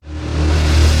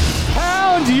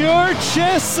your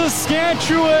chest,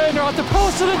 Saskatchewan. They're off the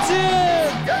post and it's in.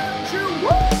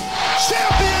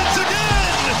 Champions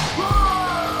again.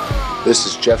 This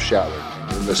is Jeff Shattler,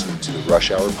 and you're listening to the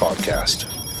Rush Hour Podcast.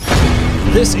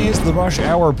 This is the Rush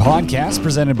Hour Podcast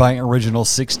presented by Original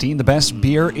 16, the best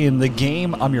beer in the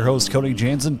game. I'm your host, Cody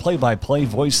Jansen, play-by-play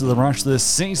voice of the Rush this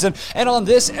season. And on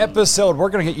this episode, we're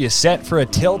going to get you set for a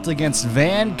tilt against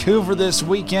Vancouver this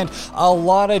weekend. A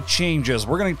lot of changes.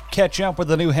 We're going to catch up with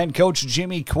the new head coach,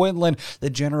 Jimmy Quinlan, the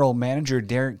general manager,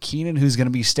 Derek Keenan, who's going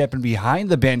to be stepping behind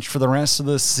the bench for the rest of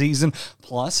the season.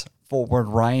 Plus, forward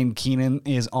Ryan Keenan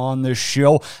is on the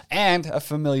show, and a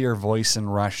familiar voice in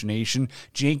Rush Nation,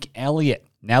 Jake Elliott,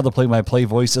 now the play-by-play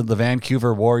voice of the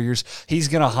Vancouver Warriors. He's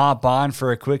going to hop on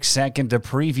for a quick second to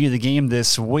preview the game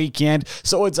this weekend.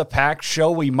 So it's a packed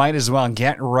show. We might as well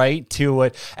get right to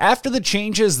it. After the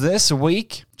changes this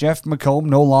week, Jeff McComb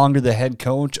no longer the head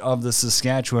coach of the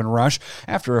Saskatchewan Rush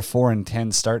after a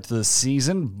 4-10 start to the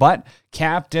season, but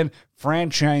captain,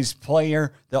 franchise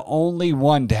player, the only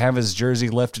one to have his jersey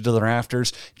lifted to the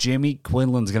rafters, Jimmy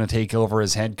Quinlan's going to take over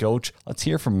as head coach. Let's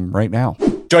hear from him right now.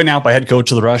 Joined now by head coach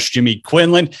of the Rush, Jimmy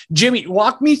Quinlan. Jimmy,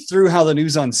 walk me through how the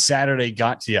news on Saturday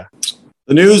got to you.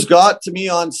 The news got to me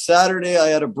on Saturday. I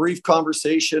had a brief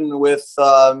conversation with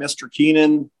Mr.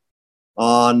 Keenan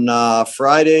on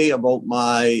Friday about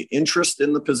my interest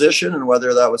in the position and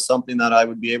whether that was something that I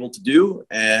would be able to do.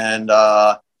 And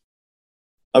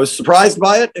I was surprised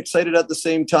by it, excited at the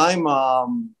same time.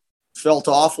 Felt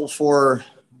awful for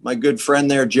my good friend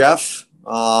there, Jeff.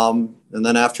 And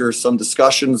then after some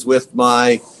discussions with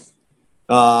my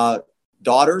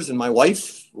daughters and my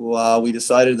wife, we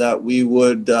decided that we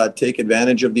would take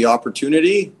advantage of the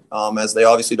opportunity, as they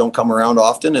obviously don't come around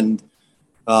often. And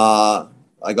I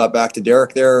got back to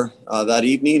Derek there that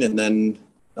evening, and then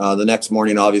the next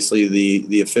morning, obviously,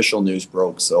 the official news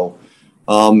broke. So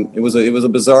it was a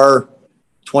bizarre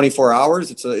 24 hours.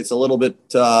 It's a little bit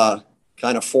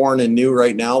kind of foreign and new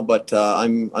right now, but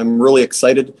I'm really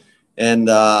excited and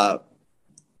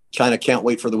kind of can't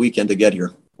wait for the weekend to get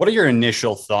here. What are your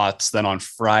initial thoughts then on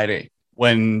Friday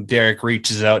when Derek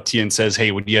reaches out to you and says,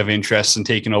 hey, would you have interest in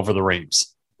taking over the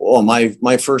reins? Well,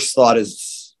 my first thought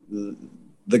is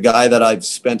the guy that I've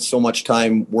spent so much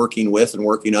time working with and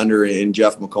working under in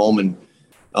Jeff McComb. And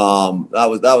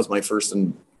that was my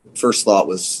first thought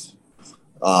was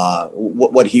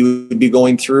what he would be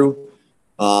going through.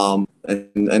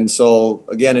 And so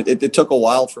again, it took a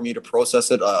while for me to process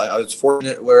it. I was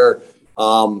fortunate where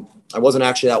I wasn't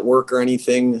actually at work or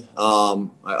anything.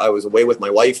 I was away with my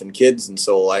wife and kids. And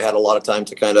so I had a lot of time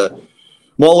to kind of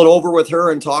mull it over with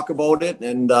her and talk about it.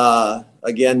 And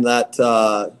again,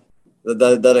 that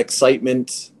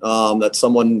excitement that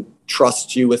someone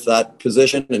trusts you with that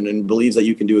position and believes that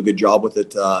you can do a good job with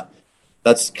it.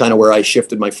 That's kind of where I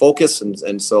shifted my focus.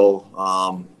 And so,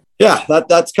 that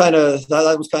was kind of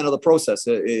the process.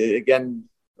 It again,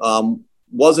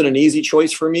 wasn't an easy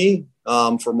choice for me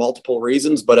for multiple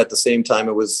reasons, but at the same time,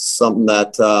 it was something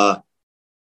that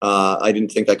I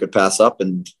didn't think I could pass up,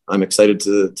 and I'm excited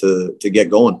to get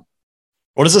going.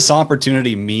 What does this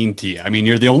opportunity mean to you? I mean,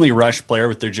 you're the only Rush player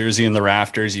with their jersey in the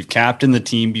rafters. You've captained the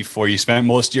team before. You spent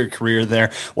most of your career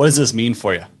there. What does this mean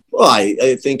for you? Well,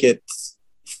 I think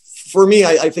for me,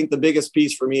 I think the biggest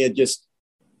piece for me, it just,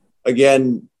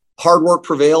 again, hard work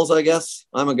prevails, I guess.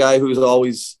 I'm a guy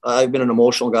I've been an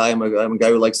emotional guy. I'm a guy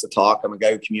who likes to talk. I'm a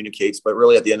guy who communicates, but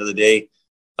really at the end of the day,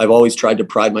 I've always tried to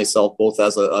pride myself both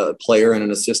as a player and an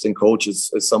assistant coach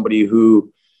as somebody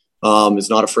who is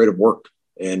not afraid of work.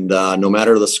 And no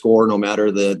matter the score, no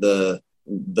matter the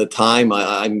time,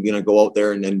 I'm going to go out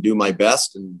there and do my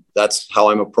best. And that's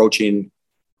how I'm approaching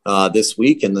this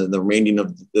week and the remaining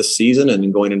of this season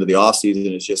and going into the off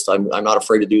season. It's just, I'm not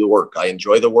afraid to do the work. I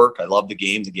enjoy the work. I love the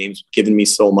game. The game's given me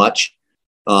so much.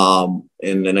 And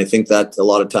I think that a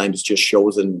lot of times just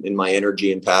shows in my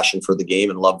energy and passion for the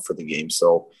game and love for the game.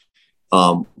 So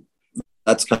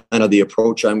that's kind of the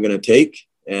approach I'm going to take.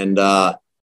 And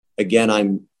again,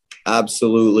 I'm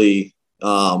absolutely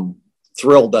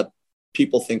thrilled that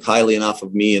people think highly enough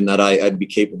of me and that I'd be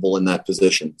capable in that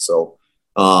position. So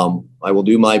I will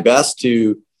do my best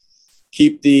to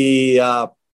keep the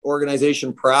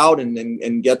organization proud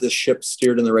and get this ship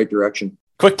steered in the right direction.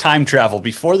 Quick time travel.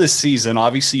 Before this season,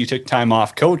 obviously you took time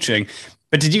off coaching,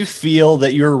 but did you feel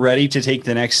that you were ready to take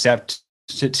the next step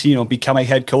to become a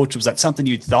head coach? Was that something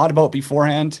you'd thought about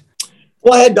beforehand?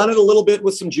 Well, I had done it a little bit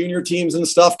with some junior teams and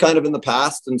stuff kind of in the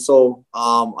past. And so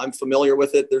I'm familiar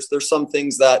with it. There's some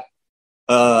things that,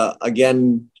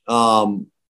 again, I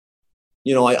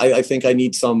think I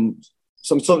need some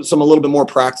a little bit more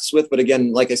practice with, but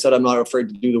again, like I said, I'm not afraid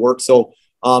to do the work. So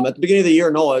At the beginning of the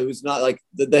year, no, it was not like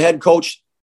the head coach.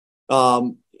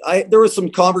 There was some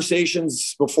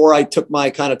conversations before I took my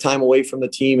kind of time away from the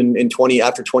team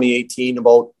after 2018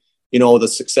 about, the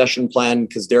succession plan,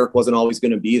 because Derek wasn't always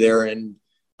going to be there. And,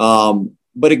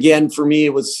 but again, for me,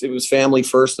 it was family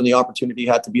first, and the opportunity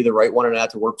had to be the right one, and I had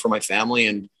to work for my family.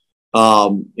 And,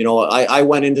 I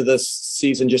went into this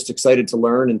season just excited to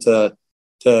learn and to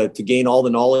gain all the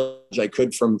knowledge I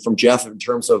could from Jeff in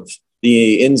terms of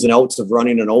the ins and outs of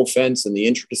running an offense and the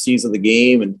intricacies of the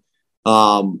game. And,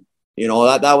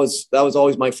 that was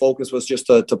always my focus, was just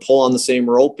to pull on the same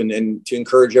rope and to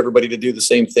encourage everybody to do the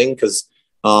same thing. Cause,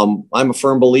 I'm a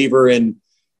firm believer in,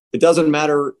 it doesn't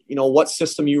matter, what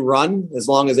system you run, as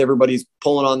long as everybody's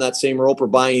pulling on that same rope or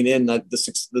buying in, that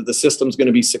the system's going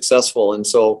to be successful. And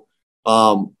so,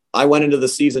 I went into the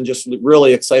season just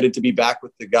really excited to be back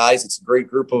with the guys. It's a great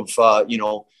group of,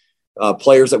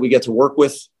 players that we get to work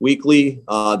with weekly.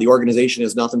 The organization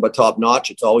is nothing but top notch.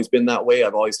 It's always been that way.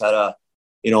 I've always had a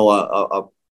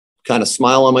kind of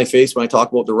smile on my face when I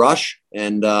talk about the Rush.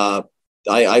 And,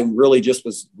 I really just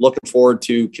was looking forward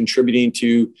to contributing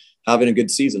to having a good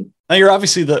season. Now, you're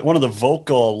obviously one of the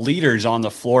vocal leaders on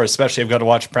the floor, especially I've got to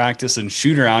watch practice and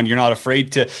shoot around. You're not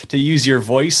afraid to use your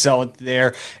voice out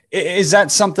there. Is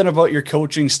that something about your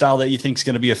coaching style that you think is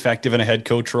going to be effective in a head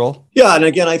coach role? Yeah. And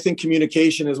again, I think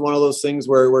communication is one of those things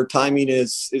where timing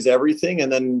is everything.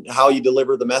 And then how you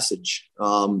deliver the message.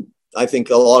 I think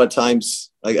a lot of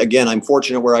times, again, I'm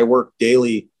fortunate where I work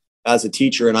daily as a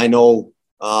teacher. And I know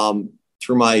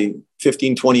through my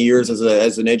 15, 20 years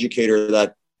as an educator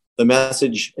that the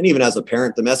message, and even as a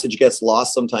parent, the message gets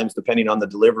lost sometimes depending on the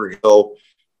delivery. So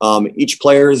each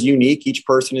player is unique. Each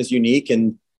person is unique.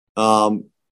 And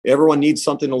everyone needs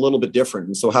something a little bit different.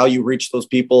 And so how you reach those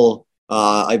people,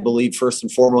 I believe first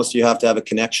and foremost, you have to have a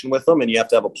connection with them, and you have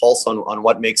to have a pulse on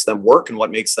what makes them work and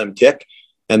what makes them tick.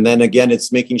 And then again,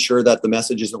 it's making sure that the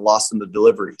message isn't lost in the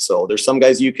delivery. So there's some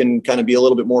guys you can kind of be a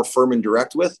little bit more firm and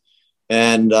direct with.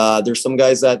 And there's some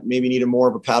guys that maybe need more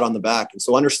of a pat on the back. And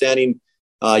so understanding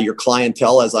your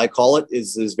clientele, as I call it,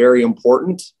 is very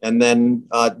important. And then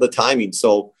the timing.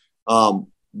 So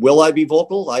will I be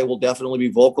vocal? I will definitely be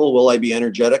vocal. Will I be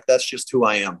energetic? That's just who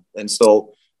I am. And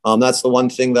so that's the one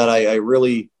thing that I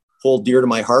really hold dear to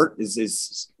my heart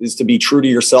is to be true to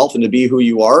yourself and to be who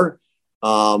you are.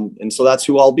 And so that's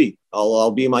who I'll be.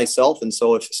 I'll be myself. And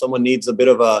so if someone needs a bit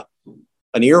of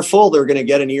an earful, they're going to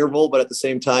get an earful, but at the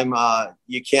same time,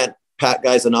 you can't pat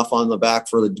guys enough on the back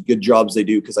for the good jobs they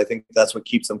do, because I think that's what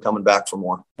keeps them coming back for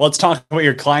more. Well, let's talk about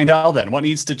your clientele then. What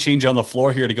needs to change on the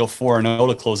floor here to go 4-0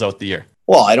 to close out the year?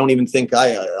 Well, I don't even think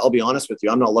I'll be honest with you.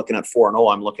 I'm not looking at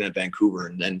 4-0. I'm looking at Vancouver.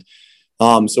 And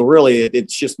so really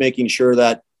it's just making sure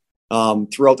that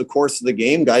throughout the course of the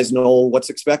game, guys know what's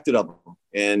expected of them.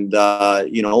 And,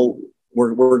 I'll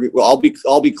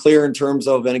be clear in terms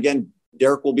of, and again,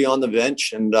 Derek will be on the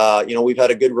bench, and, we've had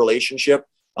a good relationship.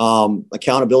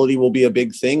 Accountability will be a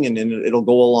big thing, and it'll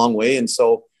go a long way. And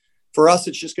so for us,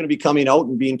 it's just going to be coming out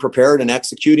and being prepared and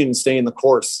executing and staying the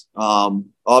course.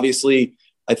 Obviously,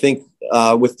 I think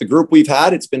with the group we've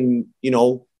had, it's been,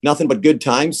 nothing but good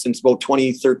times since about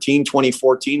 2013,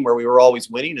 2014, where we were always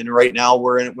winning. And right now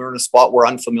we're in a spot we're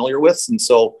unfamiliar with. And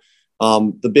so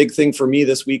the big thing for me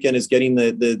this weekend is getting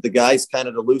the guys kind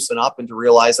of to loosen up and to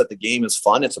realize that the game is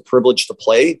fun. It's a privilege to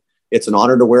play. It's an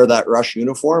honor to wear that Rush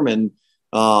uniform. And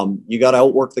you got to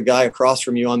outwork the guy across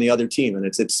from you on the other team. And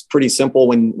it's pretty simple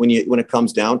when it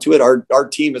comes down to it. Our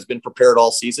team has been prepared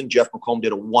all season. Jeff McComb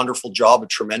did a wonderful job, a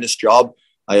tremendous job.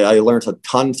 I learned a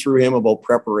ton through him about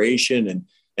preparation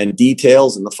and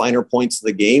details and the finer points of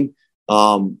the game.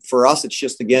 For us, it's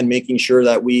just, again, making sure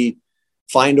that we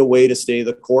find a way to stay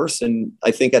the course. And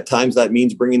I think at times that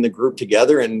means bringing the group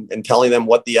together and telling them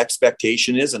what the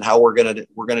expectation is and how we're going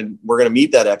to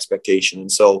meet that expectation.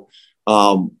 And so,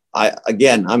 I'm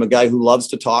a guy who loves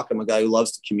to talk. I'm a guy who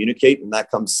loves to communicate, and that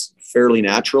comes fairly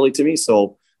naturally to me.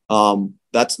 So,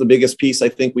 that's the biggest piece I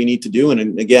think we need to do.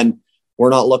 And again, we're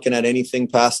not looking at anything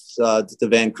past to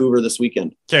Vancouver this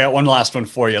weekend. Okay, I got one last one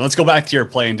for you. Let's go back to your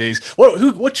playing days.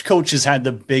 Which coach has had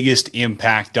the biggest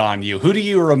impact on you? Who do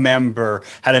you remember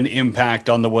had an impact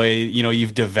on the way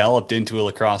you've developed into a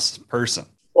lacrosse person?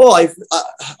 Well,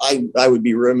 I would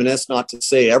be remiss not to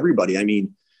say everybody. I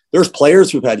mean, there's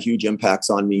players who've had huge impacts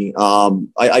on me.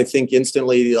 I think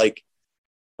instantly,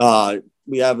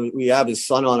 we have his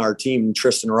son on our team,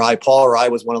 Tristan Rye. Paul Rye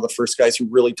was one of the first guys who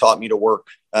really taught me to work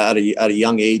at a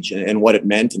young age and what it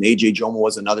meant. And AJ Joma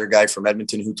was another guy from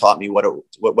Edmonton who taught me what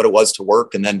it was to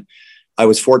work. And then I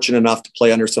was fortunate enough to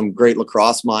play under some great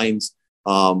lacrosse minds.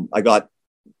 I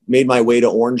made my way to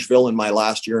Orangeville in my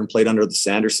last year and played under the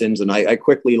Sandersons. And I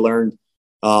quickly learned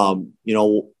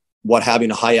what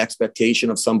having a high expectation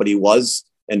of somebody was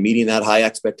and meeting that high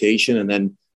expectation. And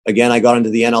then again, I got into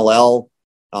the NLL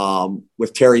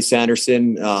with Terry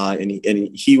Sanderson, and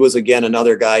he was again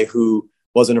another guy who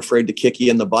wasn't afraid to kick you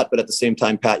in the butt, but at the same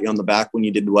time pat you on the back when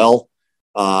you did well.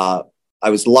 I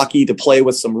was lucky to play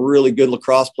with some really good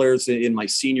lacrosse players in my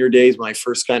senior days when I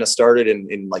first kind of started,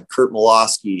 in like Kurt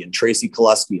Milosky and Tracy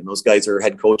Koleski, and those guys are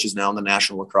head coaches now in the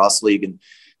National Lacrosse League,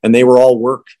 and they were all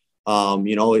work.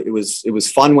 It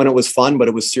was fun when it was fun, but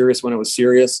it was serious when it was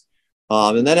serious.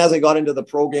 And then as I got into the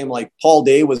pro game, like Paul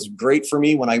Day was great for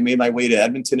me when I made my way to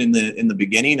Edmonton in the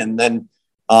beginning. And then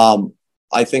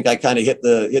I think I kind of hit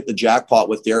the jackpot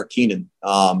with Derek Keenan.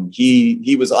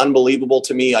 He was unbelievable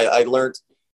to me. I learned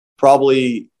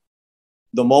probably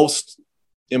the most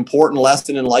important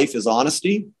lesson in life is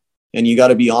honesty. And you got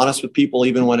to be honest with people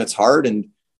even when it's hard. And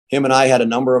him and I had a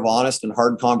number of honest and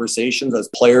hard conversations as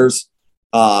players,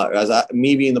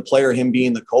 me being the player, him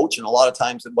being the coach. And a lot of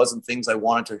times it wasn't things I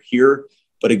wanted to hear.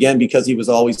 But again, because he was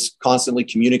always constantly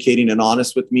communicating and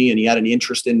honest with me, and he had an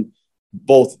interest in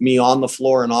both me on the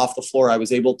floor and off the floor, I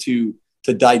was able to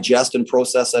digest and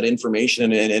process that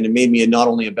information. And it made me not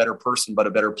only a better person, but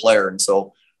a better player. And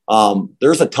so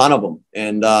there's a ton of them.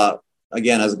 And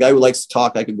again, as a guy who likes to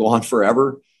talk, I could go on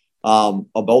forever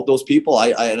about those people.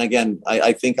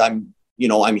 I think I'm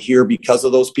here because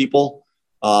of those people.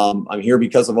 I'm here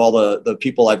because of all the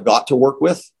people I've got to work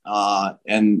with.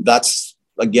 And that's,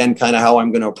 again, kind of how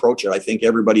I'm going to approach it. I think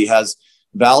everybody has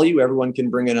value. Everyone can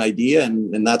bring an idea.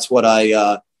 And that's what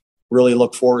I really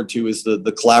look forward to, is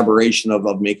the collaboration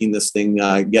of making this thing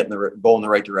go in the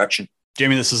right direction.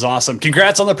 Jamie, this is awesome.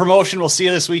 Congrats on the promotion. We'll see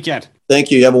you this weekend.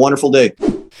 Thank you. You have a wonderful day.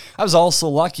 I was also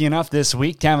lucky enough this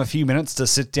week to have a few minutes to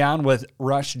sit down with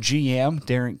Rush GM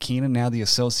Derek Keenan, now the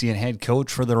associate head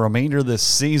coach for the remainder of this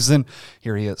season.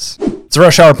 Here he is. It's a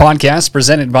Rush Hour podcast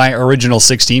presented by Original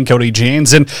 16, Cody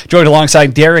Jansen, joined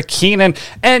alongside Derek Keenan.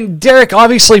 And Derek,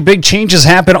 obviously big changes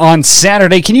happen on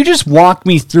Saturday. Can you just walk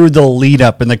me through the lead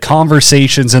up and the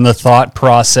conversations and the thought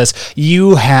process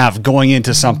you have going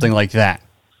into something like that?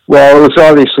 Well, it was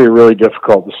obviously a really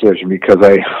difficult decision because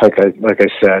like I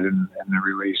said in the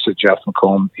release of Jeff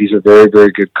McComb, he's a very, very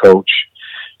good coach.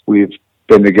 We've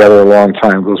been together a long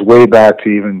time. It goes way back to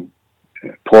even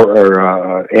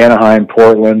Anaheim,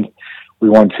 Portland. We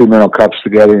won 2 Minnow Cups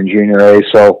together in Junior A,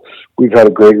 so we've had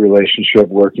a great relationship,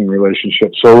 working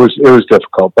relationship. So it was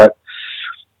difficult, but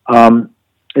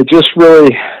it just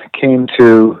really came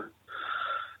to,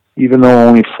 even though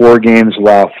only 4 games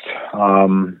left,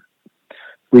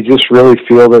 we just really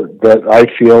feel that I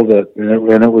feel that,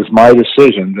 and it was my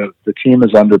decision, that the team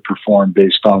has underperformed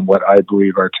based on what I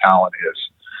believe our talent is.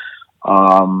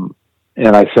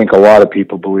 And I think a lot of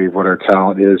people believe what our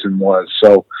talent is and was.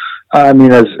 So, I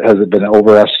mean, has it been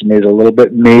overestimated a little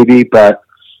bit? Maybe, but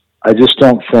I just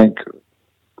don't think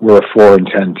we're a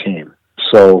 4-10 team.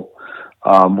 So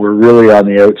we're really on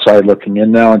the outside looking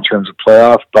in now in terms of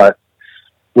playoff, but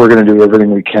we're going to do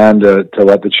everything we can to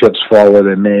let the chips fall where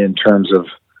they may in terms of,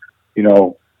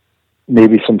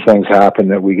 maybe some things happen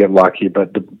that we get lucky,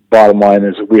 but the bottom line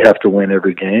is that we have to win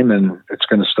every game, and it's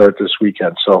going to start this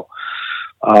weekend. So,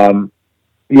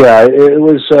 it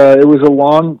was a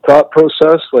long thought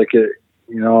process. I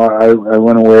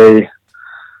went away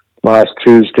last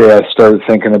Tuesday. I started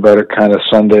thinking about it kind of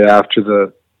Sunday after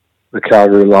the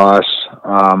Calgary loss,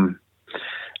 and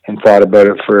thought about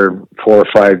it for 4 or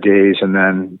 5 days, and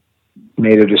then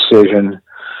made a decision.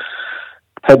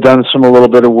 Had done a little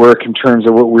bit of work in terms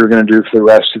of what we were going to do for the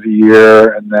rest of the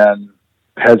year, and then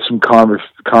had some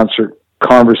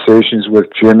conversations with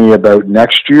Jimmy about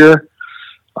next year.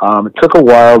 It took a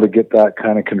while to get that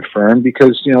kind of confirmed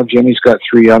because, Jimmy's got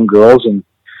 3 young girls and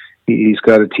he's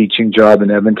got a teaching job in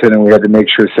Edmonton, and we had to make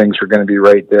sure things were going to be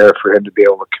right there for him to be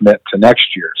able to commit to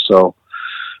next year. So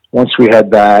once we had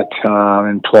that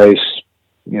in place,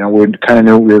 we kind of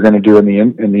knew what we were going to do in the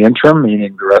interim,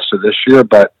 meaning the rest of this year,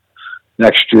 but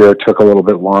next year it took a little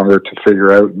bit longer to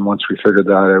figure out. And once we figured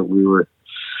that out, we were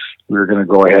going to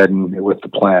go ahead and with the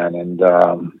plan. And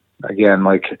again,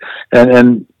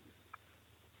 and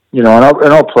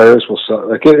all players will,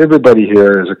 everybody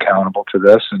here is accountable to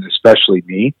this, and especially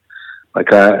me.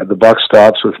 The buck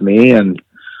stops with me, and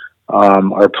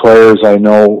our players, I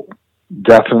know,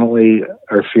 definitely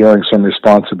are feeling some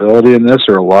responsibility in this,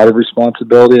 or a lot of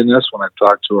responsibility in this. When I've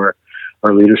talked to our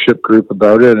leadership group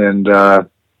about it, and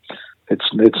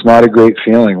it's not a great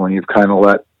feeling when you've kind of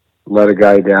let a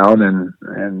guy down, and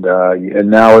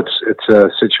now it's a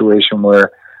situation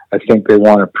where I think they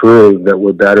want to prove that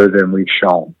we're better than we've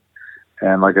shown.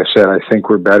 And like I said, I think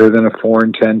we're better than a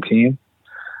 4-10 team.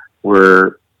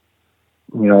 We're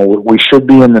we should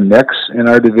be in the mix in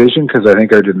our division, because I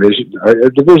think our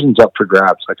division's up for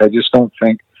grabs. Like, I just don't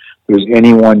think there's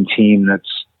any one team that's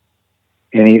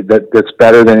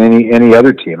better than any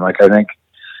other team. Like, I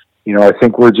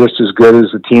think we're just as good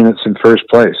as the team that's in first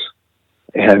place.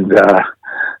 And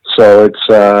so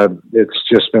it's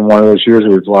just been one of those years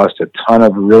where we've lost a ton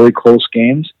of really close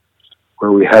games,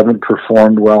 where we haven't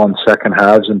performed well in second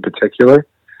halves in particular.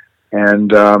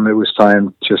 And it was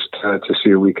time just to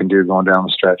see what we can do going down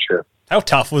the stretch here. How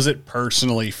tough was it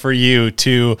personally for you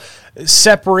to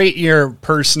separate your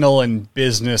personal and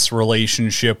business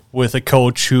relationship with a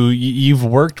coach who you've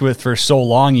worked with for so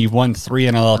long? You've won 3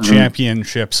 NLL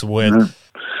championships with. Mm-hmm.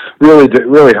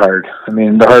 Really hard. I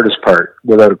mean, the hardest part,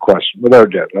 without a question, without a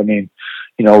doubt. I mean,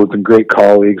 we've been great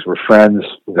colleagues. We're friends.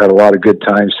 We've had a lot of good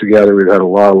times together. We've had a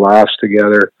lot of laughs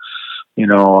together. We've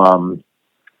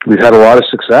had a lot of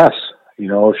success.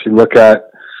 If you look at,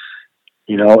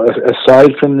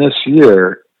 aside from this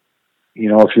year,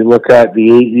 if you look at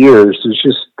the 8 years,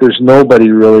 there's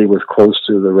nobody really with close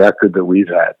to the record that we've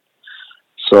had.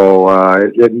 So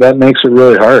that makes it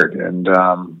really hard. And,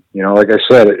 like I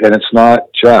said, and it's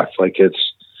not Jeff, like it's,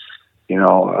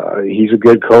 he's a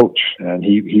good coach, and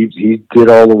he did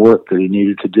all the work that he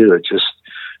needed to do. It just,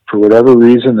 for whatever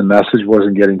reason, the message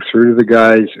wasn't getting through to the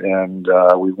guys, and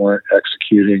we weren't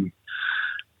executing,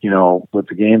 what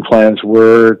the game plans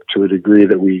were, to a degree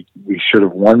that we should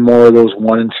have won more of those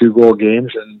 1 and 2 goal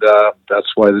games. And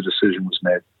that's why the decision was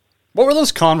made. What were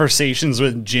those conversations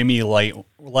with Jimmy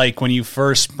like when you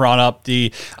first brought up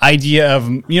the idea of,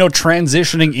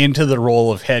 transitioning into the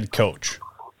role of head coach?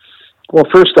 Well,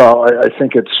 first off, I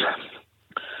think it's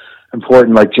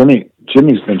important. Like,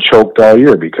 Jimmy's been choked all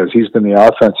year because he's been the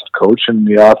offensive coach, and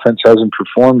the offense hasn't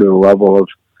performed to the level of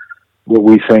what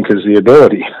we think is the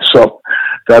ability. So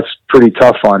that's pretty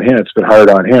tough on him. It's been hard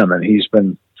on him, and he's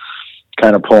been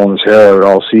kind of pulling his hair out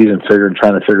all season,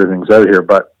 trying to figure things out here.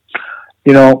 But,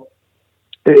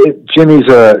 Jimmy's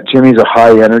a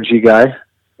high energy guy,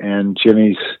 and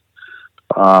Jimmy's,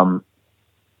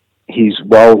 he's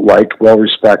well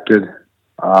respected.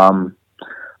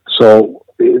 So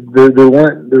there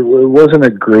wasn't a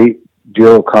great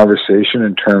deal of conversation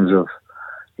in terms of,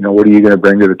 what are you going to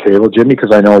bring to the table, Jimmy?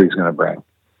 Because I know what he's going to bring.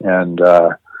 And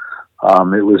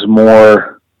it was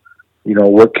more,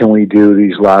 what can we do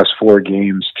these last 4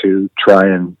 games to try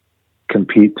and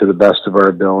compete to the best of our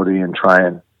ability and try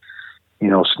and,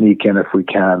 sneak in if we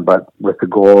can. But with the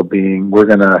goal being, we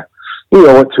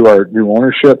owe it to our new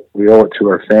ownership. We owe it to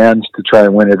our fans to try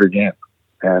and win every game.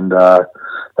 And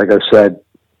like I said,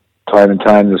 time and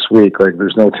time this week, like,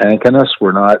 there's no tank in us.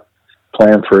 We're not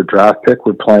playing for a draft pick.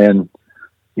 We're playing,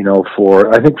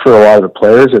 I think for a lot of the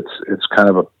players, it's kind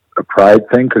of a pride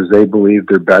thing, because they believe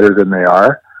they're better than they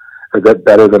are, or that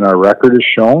better than our record has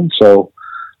shown. So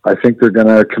I think they're going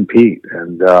to compete.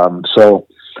 And so,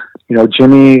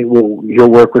 Jimmy he'll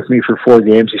work with me for 4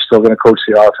 games. He's still going to coach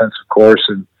the offense, of course,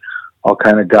 and I'll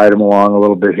kind of guide him along a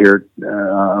little bit here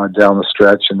down the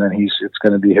stretch, and then it's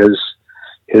going to be his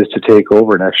to take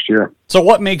over next year. So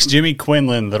what makes Jimmy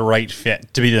Quinlan the right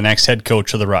fit to be the next head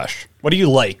coach of the Rush? What do you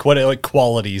like? What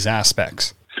qualities,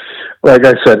 aspects? Like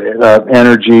I said,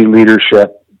 energy,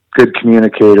 leadership, good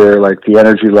communicator. Like, the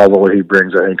energy level that he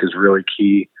brings, I think, is really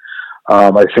key.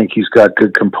 I think he's got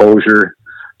good composure.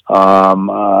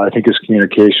 I think his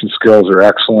communication skills are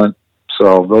excellent.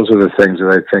 So those are the things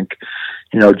that I think,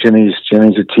 Jimmy's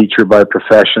a teacher by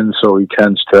profession, so he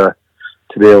tends to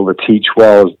be able to teach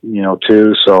well,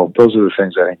 too. So those are the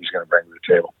things I think he's going to bring to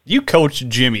the table. You coach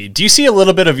Jimmy. Do you see a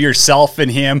little bit of yourself in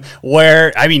him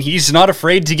where, he's not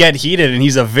afraid to get heated, and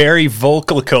he's a very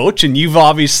vocal coach, and you've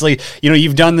obviously,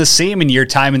 you've done the same in your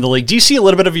time in the league. Do you see a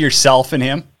little bit of yourself in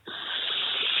him?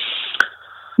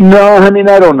 No, I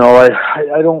don't know.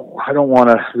 I don't want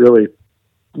to really.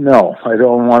 No, I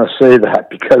don't want to say that,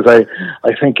 because I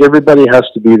think everybody has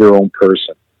to be their own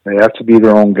person. They have to be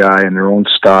their own guy and their own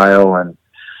style. And,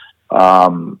 I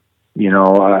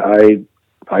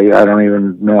don't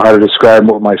even know how to describe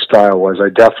what my style was. I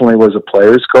definitely was a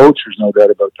player's coach. There's no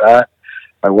doubt about that.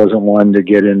 I wasn't one to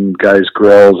get in guys'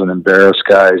 grills and embarrass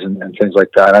guys and things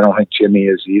like that. I don't think Jimmy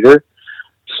is either.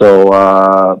 So,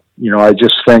 I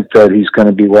just think that he's going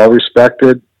to be well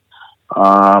respected.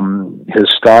 His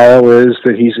style is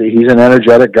that he's an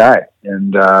energetic guy.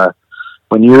 And,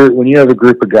 when you have a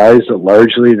group of guys that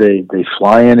largely they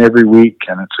fly in every week,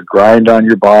 and it's a grind on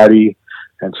your body,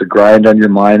 and it's a grind on your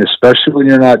mind, especially when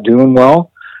you're not doing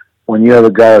well, when you have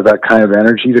a guy with that kind of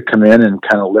energy to come in and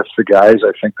kind of lift the guys,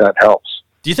 I think that helps.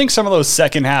 Do you think some of those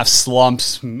second half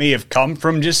slumps may have come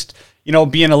from just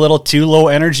being a little too low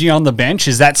energy on the bench?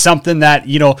 Is that something that,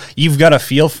 you've got a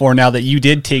feel for now that you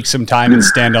did take some time and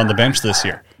stand on the bench this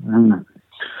year?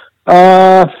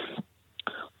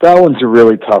 That one's a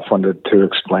really tough one to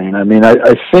explain. I mean,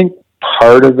 I think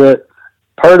part of it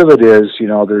is,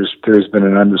 there's been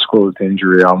an undisclosed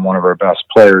injury on one of our best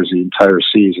players the entire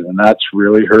season, and that's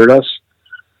really hurt us.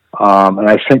 And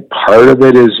I think part of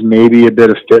it is maybe a bit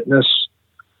of fitness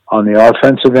on the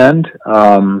offensive end.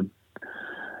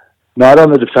 Not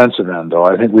on the defensive end, though.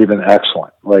 I think we've been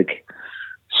excellent. I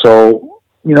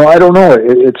don't know.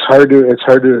 It's hard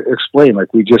to explain.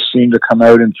 We just seem to come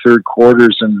out in third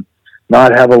quarters and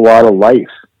not have a lot of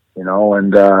life,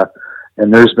 and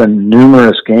there's been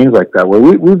numerous games like that where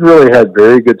we've really had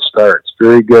very good starts,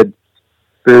 very good.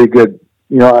 The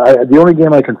only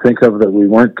game I can think of that we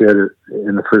weren't good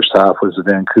in the first half was the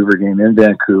Vancouver game in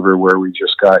Vancouver, where we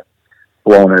just got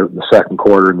blown out in the second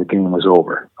quarter and the game was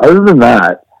over. Other than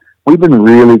that, we've been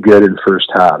really good in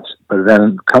first halves. But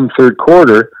then come third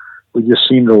quarter, we just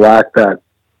seem to lack that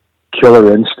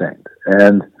killer instinct.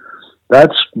 And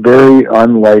that's very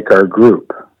unlike our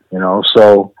group,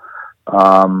 So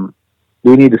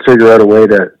we need to figure out a way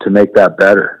to make that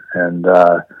better. And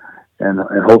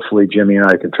hopefully Jimmy and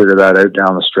I can figure that out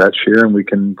down the stretch here, and we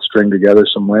can string together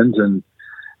some wins and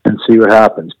see what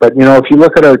happens. But, if you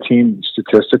look at our team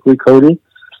statistically, Cody,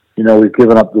 we've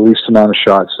given up the least amount of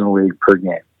shots in the league per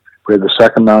game. We have the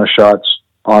second amount of shots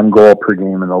on goal per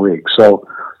game in the league. So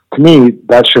to me,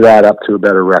 that should add up to a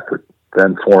better record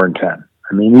than 4-10.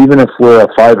 I mean, even if we're a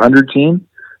 500 team,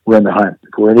 we're in the hunt.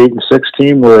 If we're an 8-6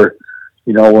 team, we're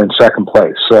in second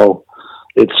place. So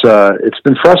it's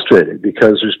been frustrating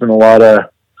because there's been a lot of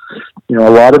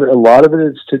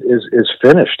it is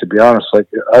finished, to be honest.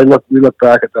 We look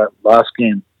back at that last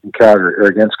game in Calgary, or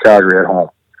against Calgary at home.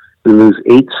 We lose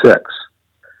 8-6.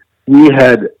 We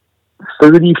had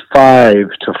 35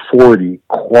 to 40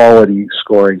 quality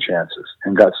scoring chances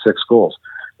and got 6 goals.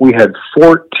 We had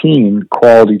 14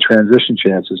 quality transition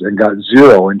chances and got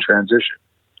 0 in transition.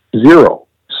 0.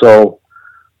 So,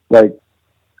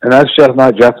 and that's just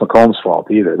not Jeff McComb's fault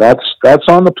either. That's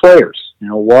on the players.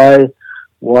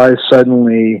 Why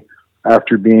suddenly,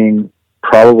 after being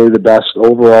probably the best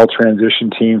overall transition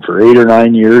team for 8 or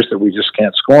 9 years, that we just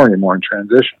can't score anymore in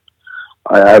transition?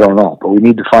 I don't know, but we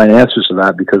need to find answers to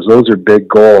that, because those are big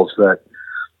goals that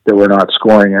we're not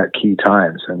scoring at key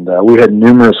times. And we had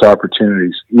numerous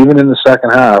opportunities, even in the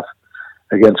second half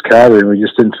against Calgary, and we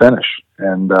just didn't finish.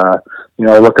 And,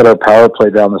 I look at our power play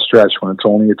down the stretch when it's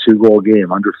only a 2-goal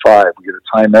game, under 5, we get a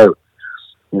timeout,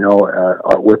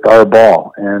 with our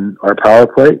ball. And our power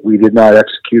play, we did not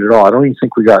execute at all. I don't even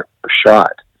think we got a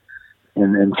shot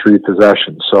in 3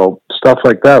 possessions. So stuff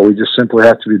like that, we just simply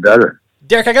have to be better.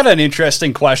 Derek, I got an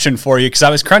interesting question for you, because I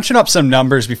was crunching up some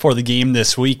numbers before the game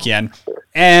this weekend,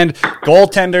 and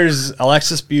goaltenders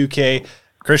Alexis Buque,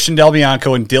 Christian Del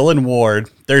Bianco, and Dylan Ward,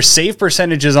 their save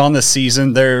percentages on the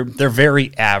season, they're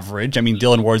very average. I mean,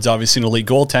 Dylan Ward's obviously an elite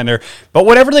goaltender, but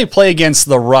whenever they play against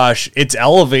the Rush, it's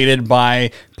elevated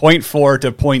by 0.4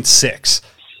 to 0.6.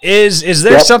 Is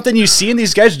there something you see in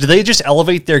these guys? Do they just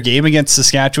elevate their game against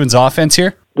Saskatchewan's offense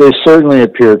here? They certainly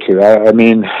appear to. I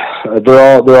mean,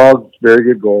 they're all very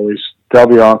good goalies. Del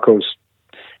Bianco's,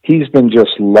 he's been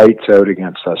just lights out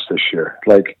against us this year.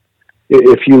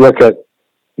 If you look at,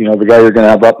 the guy you're going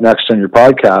to have up next on your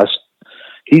podcast,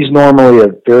 he's normally a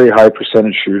very high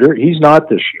percentage shooter. He's not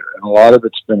this year, and a lot of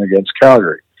it's been against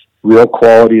Calgary. Real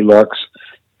quality looks.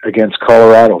 Against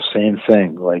Colorado, same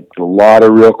thing. A lot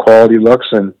of real quality looks,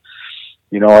 and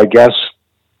I guess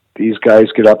these guys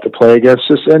get up to play against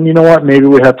us. And you know what? Maybe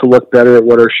we have to look better at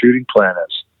what our shooting plan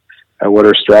is, at what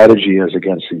our strategy is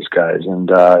against these guys, and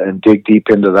dig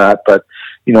deep into that. But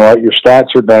you know what? Your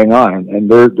stats are bang on, and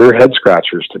they're head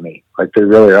scratchers to me. They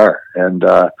really are. And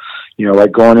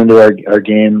going into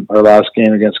our last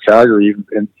game against Calgary,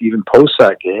 even post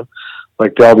that game.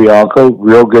 Del Bianco,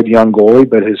 real good young goalie,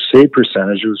 but his save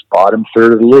percentage was bottom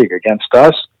third of the league against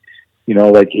us.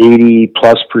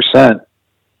 80+%,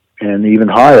 and even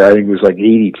higher. I think it was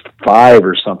 85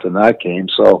 or something that game.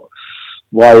 So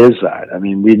why is that? I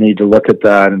mean, we need to look at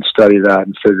that and study that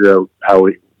and figure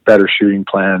out better shooting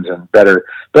plans and better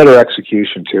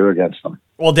execution too against them.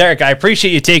 Well, Derek, I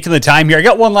appreciate you taking the time here. I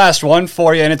got one last one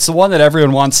for you, and it's the one that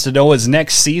everyone wants to know is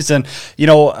next season.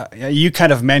 You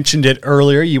kind of mentioned it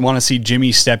earlier. You want to see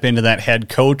Jimmy step into that head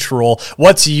coach role.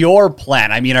 What's your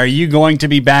plan? I mean, are you going to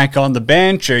be back on the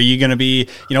bench? Are you going to be,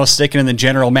 sticking in the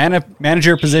general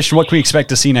manager position? What can we expect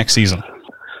to see next season?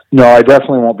 No, I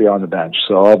definitely won't be on the bench.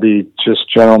 So I'll be just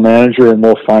general manager, and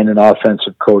we'll find an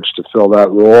offensive coach to fill that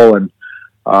role. And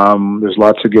There's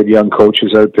lots of good young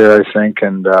coaches out there, I think,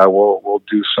 and we'll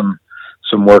do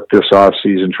some work this off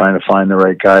season trying to find the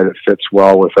right guy that fits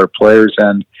well with our players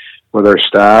and with our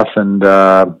staff, and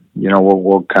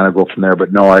we'll kind of go from there.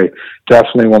 But no, I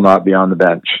definitely will not be on the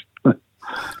bench.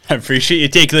 I appreciate you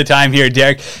taking the time here,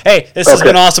 Derek. Hey, this has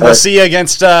been awesome. We'll see you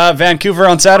against Vancouver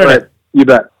on Saturday. Right. You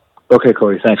bet. Okay,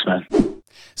 Cody. Thanks, man.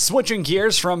 Switching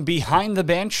gears from behind the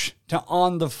bench to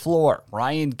on the floor.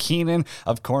 Ryan Keenan,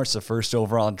 of course, the first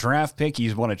overall draft pick.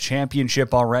 He's won a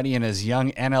championship already in his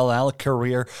young NLL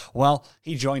career. Well,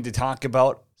 he joined to talk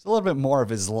about a little bit more of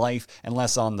his life and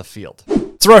less on the field.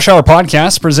 It's a Rush Hour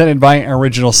podcast presented by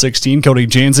Original 16. Cody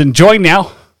Jansen, joined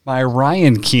now by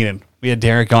Ryan Keenan. We had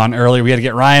Derek on earlier. We had to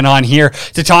get Ryan on here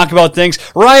to talk about things.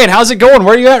 Ryan, how's it going?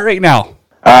 Where are you at right now?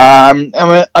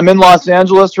 I'm in Los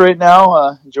Angeles right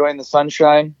now, enjoying the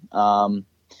sunshine.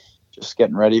 Just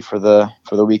getting ready for the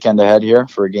weekend ahead here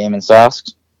for a game in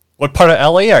Sask. What part of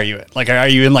LA are you in? Like, are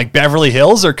you in like Beverly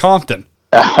Hills or Compton?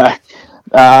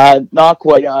 Not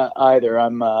quite either.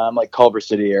 I'm like Culver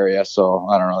City area, so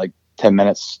I don't know, like 10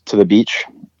 minutes to the beach.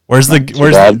 Where's the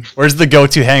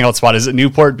go-to hangout spot? Is it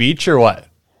Newport Beach or what?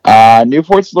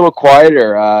 Newport's a little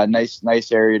quieter.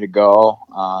 Nice area to go.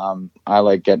 I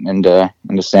like getting into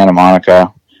Santa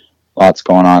Monica. Lots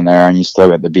going on there, and you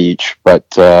still get the beach. But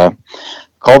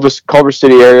Culver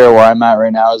City area where I'm at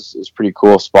right now is pretty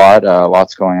cool spot.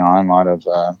 Lots going on. A lot of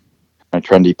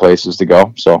trendy places to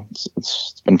go. So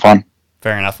it's been fun.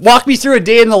 Fair enough. Walk me through a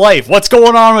day in the life. What's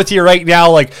going on with you right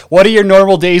now? Like, what do your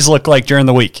normal days look like during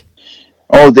the week?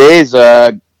 Oh, days.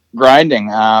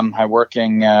 Grinding. I work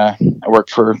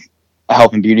for a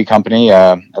health and beauty company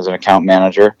as an account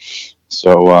manager.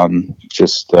 So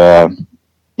just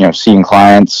seeing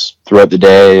clients throughout the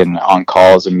day and on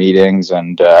calls and meetings,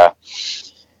 and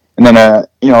then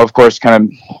of course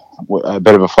kind of a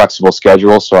bit of a flexible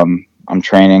schedule. So I'm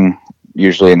training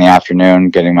usually in the afternoon,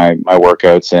 getting my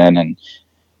workouts in and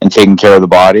taking care of the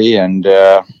body, and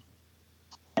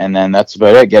then that's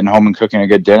about it. Getting home and cooking a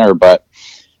good dinner, but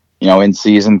in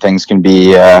season, things can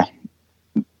be a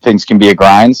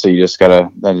grind. So you just gotta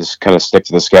stick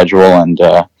to the schedule and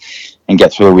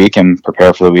get through the week and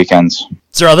prepare for the weekends.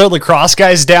 Is there other lacrosse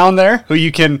guys down there who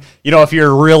you can, if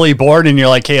you're really bored and you're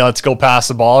like, hey, let's go pass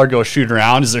the ball or go shoot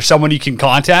around? Is there someone you can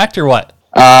contact or what?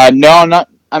 No, none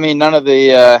of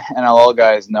the NLL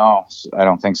guys. No, I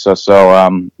don't think so. So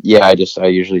I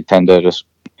usually tend to just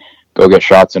go get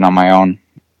shots in on my own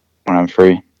when I'm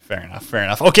free. Fair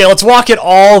enough. Okay, let's walk it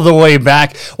all the way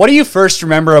back. What do you first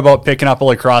remember about picking up a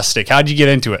lacrosse stick? How'd you get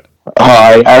into it?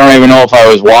 I don't even know if I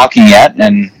was walking yet,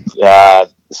 and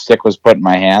the stick was put in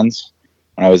my hands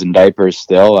when I was in diapers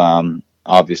still.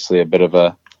 Obviously a bit of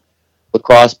a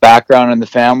lacrosse background in the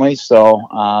family, so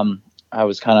I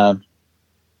was kind of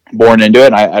born into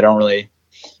it. I don't really,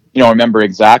 remember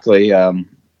exactly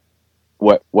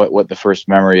what the first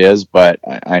memory is, but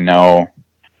I know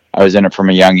I was in it from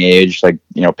a young age, like,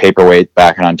 paperweight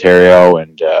back in Ontario,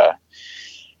 and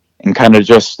kind of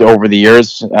just over the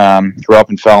years, grew up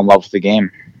and fell in love with the game.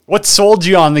 What sold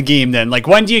you on the game then? Like,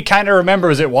 when do you kind of remember?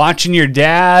 Was it watching your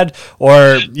dad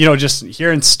or, just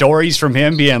hearing stories from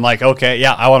him being like, okay,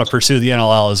 yeah, I want to pursue the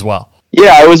NLL as well?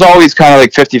 Yeah, I was always kind of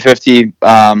like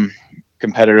 50-50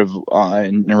 competitive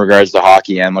in regards to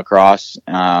hockey and lacrosse.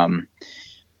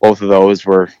 Both of those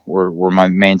were my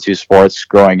main two sports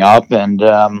growing up. And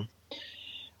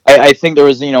I think there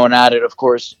was, an added, of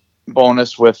course,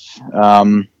 bonus with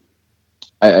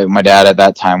my dad at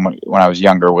that time when I was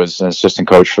younger was an assistant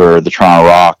coach for the Toronto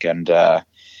Rock. And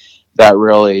that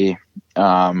really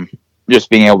just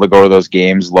being able to go to those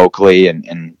games locally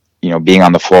and being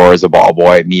on the floor as a ball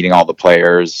boy, meeting all the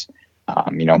players,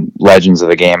 legends of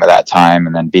the game at that time,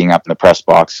 and then being up in the press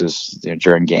boxes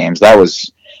during games. That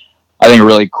was, I think, a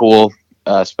really cool,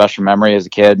 special memory as a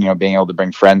kid, being able to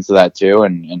bring friends to that too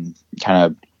and kind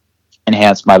of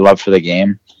enhance my love for the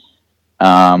game.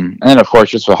 And then, of course,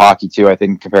 just with hockey too, I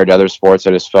think compared to other sports,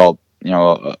 I just felt,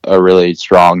 a really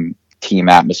strong team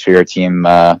atmosphere, team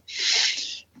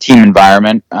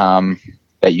environment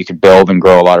that you could build and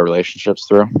grow a lot of relationships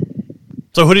through.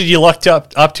 So who did you look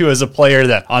up to as a player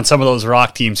then on some of those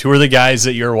Rock teams? Who were the guys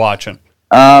that you're watching?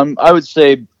 I would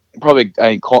say probably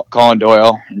Colin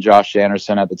Doyle and Josh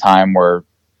Anderson at the time were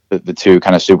the two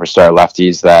kind of superstar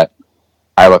lefties that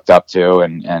I looked up to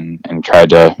and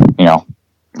tried to,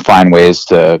 find ways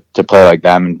to play like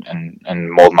them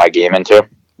and mold my game into.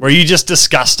 Were you just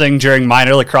disgusting during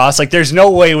minor lacrosse? Like, there's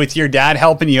no way with your dad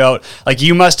helping you out. Like,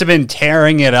 you must have been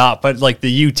tearing it up at like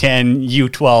the U10,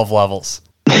 U12 levels.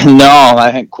 No,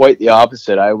 I think quite the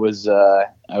opposite. I was a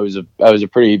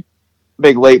pretty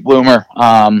big late bloomer.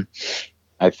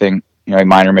 I think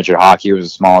minor midget hockey was the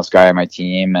smallest guy on my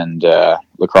team, and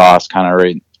lacrosse kind of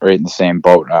right in the same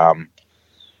boat. And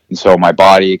so my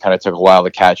body kind of took a while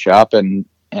to catch up, and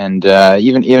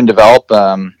even develop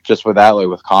just with that, like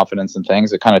with confidence and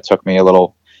things. It kind of took me a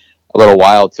little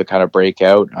while to kind of break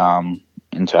out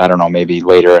into, I don't know, maybe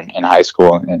later in high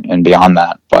school and beyond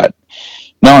that. But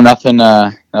no, nothing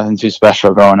too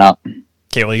special growing up.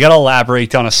 Okay, well, you got to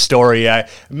elaborate on a story I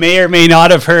may or may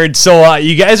not have heard. So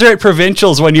you guys are at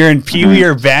provincials when you're in Pee Wee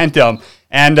or Bantam,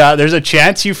 and there's a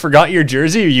chance you forgot your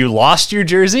jersey or you lost your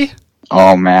jersey?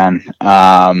 Oh, man.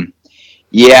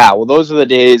 Yeah, well, those are the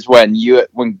days when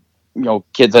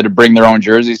kids had to bring their own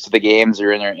jerseys to the games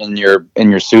or in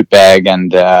your suit bag,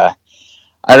 and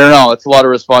I don't know, it's a lot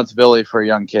of responsibility for a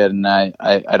young kid, and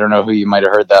I don't know who you might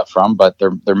have heard that from, but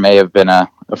there may have been a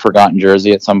forgotten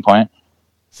jersey at some point.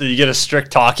 So you get a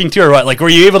strict talking to, or what? Like, were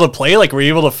you able to play? Like, were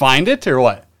you able to find it, or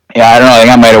what? Yeah, I don't know. I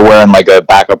think I might have worn like a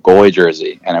backup goalie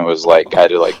jersey, and it was like I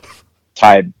had to like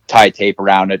tie tape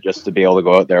around it just to be able to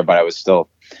go out there, but I was still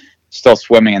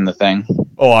swimming in the thing.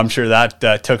 Oh, I'm sure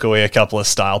that took away a couple of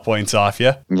style points off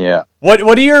you. Yeah.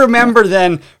 What do you remember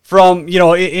then from,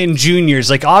 in juniors?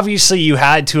 Like, obviously you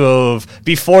had to have,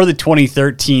 before the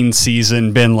 2013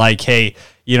 season, been like, hey,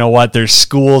 you know what, there's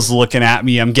schools looking at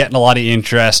me. I'm getting a lot of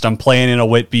interest. I'm playing in a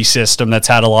Whitby system that's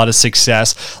had a lot of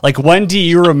success. Like, when do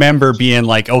you remember being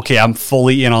like, okay, I'm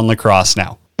fully in on lacrosse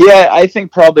now? Yeah, I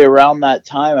think probably around that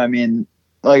time. I mean,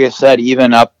 like I said,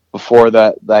 even up before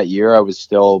that year, I was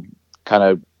still kind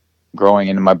of growing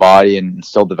into my body and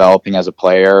still developing as a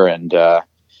player and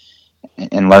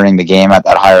learning the game at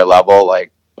that higher level.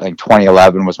 Like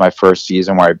 2011 was my first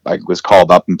season where I was called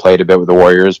up and played a bit with the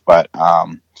Warriors, but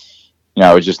I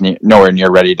was just nowhere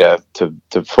near ready to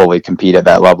fully compete at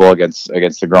that level against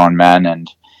the grown men. And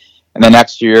the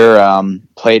next year,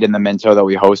 played in the Minto that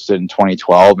we hosted in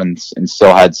 2012 and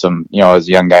still had some, I was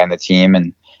a young guy in the team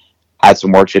and had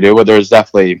some work to do, but there was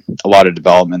definitely a lot of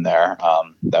development there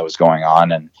that was going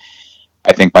on. And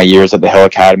I think my years at the Hill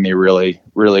Academy really,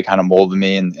 really kind of molded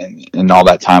me and all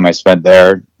that time I spent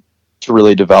there to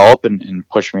really develop and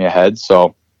push me ahead.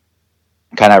 So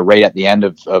kind of right at the end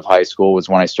of high school was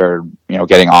when I started,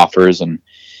 getting offers and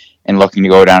looking to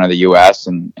go down to the US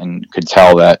and could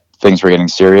tell that things were getting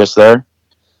serious there.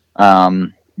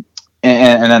 And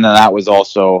then that was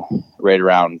also right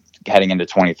around heading into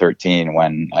 2013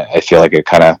 when I feel like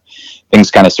things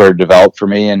started to develop for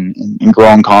me and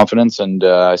grow in confidence, and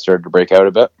I started to break out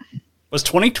a bit. Was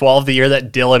 2012 the year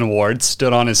that Dylan Ward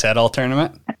stood on his head all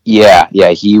tournament? Yeah,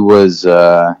 he was.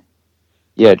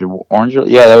 Did Orange?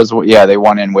 Yeah, that was. Yeah, they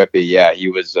won in Whitby. Yeah, he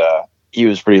was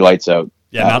pretty lights out.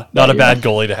 Yeah, not a bad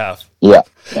goalie to have. Yeah.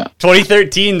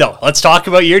 2013 though, let's talk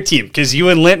about your team, because you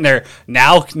and Linton are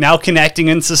now connecting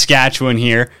in Saskatchewan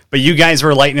here, but you guys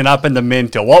were lighting it up in the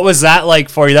Minto. What was that like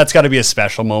for you? That's got to be a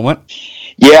special moment.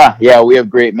 Yeah, we have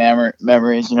great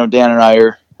memories. Dan and I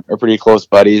are pretty close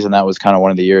buddies, and that was kind of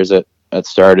one of the years that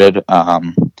started.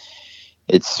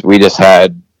 We just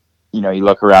had, you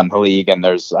look around the league and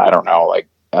there's, I don't know, like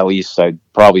at least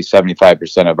probably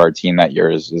 75% of our team that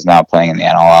year is now playing in the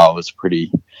NLL. It was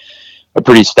a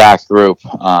pretty stacked group.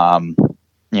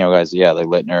 Guys, like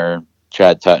Littner,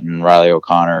 Chad Tutton, Riley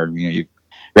O'Connor,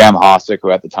 Graham Hossack,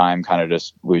 who at the time kind of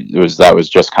just that was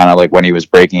just kind of like when he was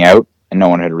breaking out and no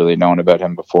one had really known about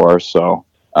him before. So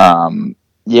that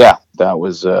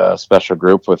was a special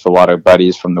group with a lot of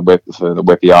buddies from the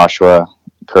Whitby, Oshawa,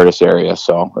 Curtis area.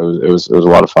 So it was a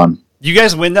lot of fun. You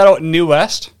guys win that out in New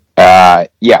West? Yeah,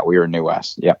 we were in New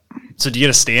West. Yeah. So do you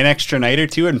get to stay an extra night or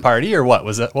two and party, or what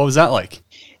was that? What was that like?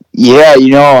 Yeah,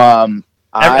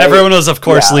 everyone was, of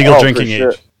course, legal drinking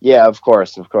age. Yeah, of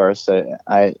course. I think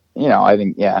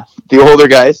the older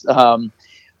guys.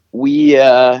 We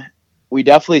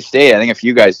definitely stayed. I think a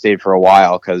few guys stayed for a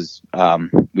while because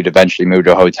we'd eventually moved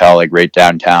to a hotel like right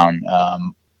downtown,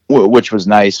 which was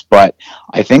nice. But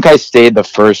I think I stayed the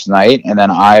first night, and then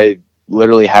I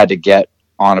literally had to get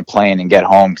on a plane and get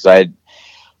home because I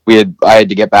had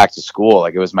to get back to school.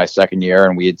 Like, it was my second year,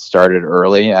 and we had started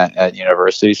early at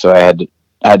university, so I had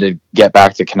to get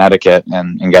back to Connecticut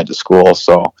and get to school.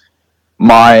 So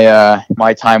my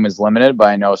time was limited, but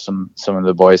I know some of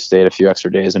the boys stayed a few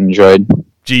extra days and enjoyed.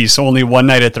 Geez, only one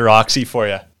night at the Roxy for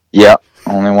you. Yeah,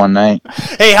 only one night.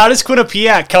 Hey, how does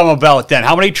Quinnipiac come about then?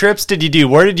 How many trips did you do?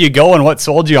 Where did you go, and what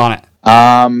sold you on it?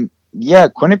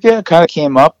 Quinnipiac kind of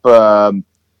came up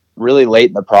really late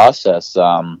in the process.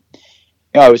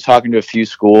 I was talking to a few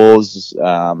schools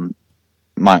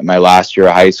my last year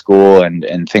of high school,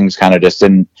 and things kind of just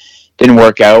didn't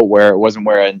work out where it wasn't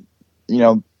where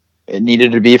it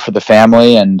needed to be for the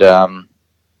family, and I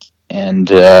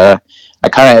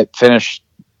kind of finished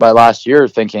by last year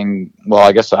thinking, well,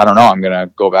 I guess, I don't know, I'm going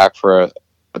to go back for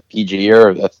a PG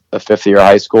year, a fifth year of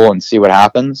high school and see what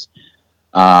happens.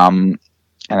 And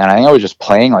then I think I was just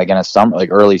playing like in a summer, like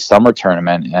early summer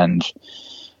tournament, and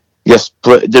just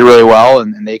did really well.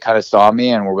 And they kind of saw me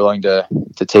and were willing to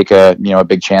take a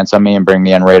big chance on me and bring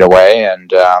me in right away.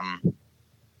 And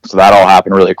so that all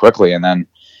happened really quickly. And then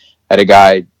I had a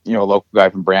guy, a local guy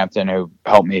from Brampton who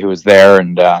helped me, who was there,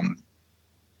 and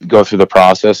go through the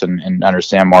process and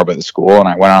understand more about the school. And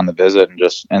I went on the visit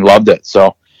and loved it.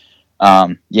 So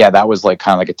that was like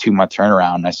kind of like a 2-month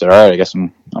turnaround. And I said, all right, I guess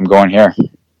I'm going here.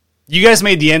 You guys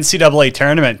made the NCAA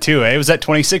tournament too, eh? Was that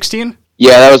 2016?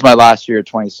 Yeah, that was my last year,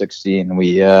 2016.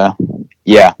 We, that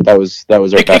was our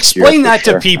best year. Explain that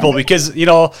to people, because,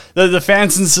 the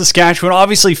fans in Saskatchewan,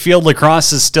 obviously field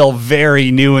lacrosse is still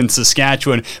very new in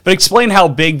Saskatchewan, but explain how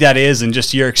big that is and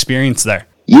just your experience there.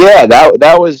 Yeah,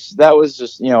 that was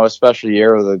just, a special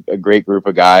year with a great group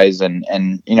of guys, and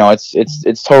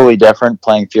it's totally different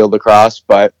playing field lacrosse,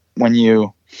 but when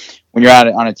you're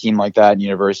on a team like that in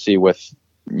university with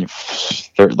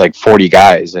like 40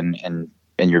 guys and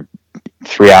you're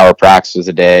 3-hour practices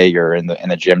a day, you're in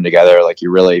the gym together, like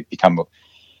you really become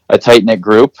a tight-knit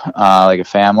group, like a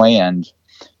family. And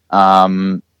a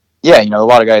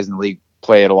lot of guys in the league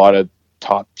play at a lot of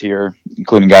top tier,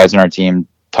 including guys in our team,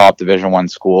 top Division I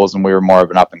schools, and we were more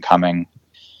of an up and coming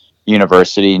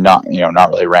university, not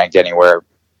really ranked anywhere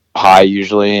high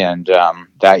usually. And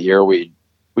that year we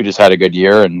just had a good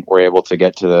year and were able to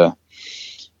get to the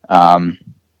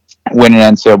win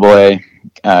an NCAA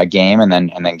game, and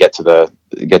then get to the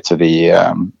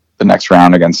next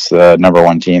round against the number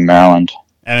 1 team, Maryland.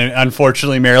 And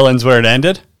unfortunately, Maryland's where it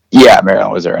ended. Yeah,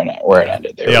 Maryland was where it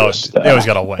ended. They always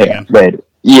got to win again. They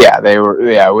were.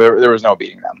 Yeah, there was no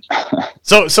beating them.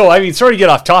 So I mean, sorry to get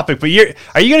off topic, but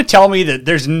are you going to tell me that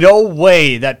there's no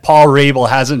way that Paul Rabel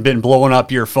hasn't been blowing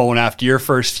up your phone after your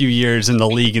first few years in the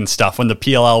league and stuff when the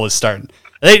PLL was starting?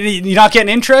 You not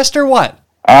getting interest or what?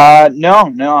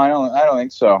 No, I don't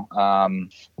think so. I don't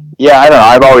know.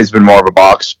 I've always been more of a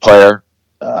box player.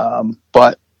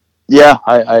 But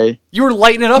yeah, you were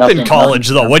lighting it up in college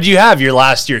though. What'd you have your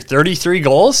last year? 33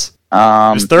 goals? It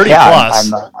was 30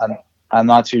 plus. I'm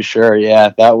not too sure. Yeah,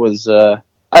 that was, I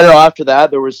don't know. After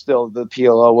that, there was still, the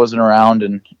PLO wasn't around,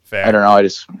 and fair. I don't know.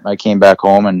 I came back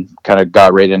home and kind of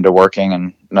got right into working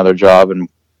and another job, and,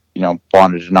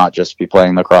 wanted to not just be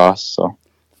playing lacrosse. So.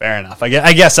 Fair enough. I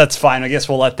guess that's fine. I guess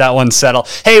we'll let that one settle.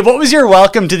 Hey, what was your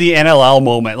welcome to the NLL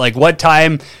moment? Like, what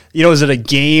time, is it a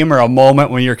game or a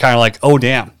moment when you're kind of like, oh,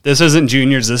 damn, this isn't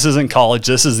juniors, this isn't college,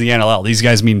 this is the NLL. These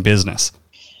guys mean business.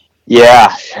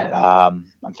 Yeah.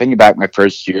 I'm thinking back my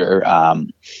first year.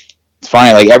 It's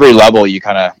funny, like every level you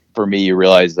kind of, for me, you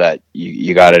realize that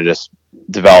you got to just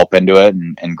develop into it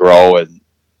and grow and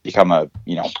become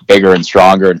bigger and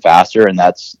stronger and faster. And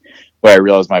that's what I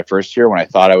realized my first year when I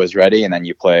thought I was ready. And then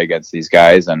you play against these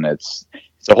guys, and it's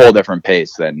a whole different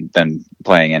pace than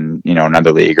playing in,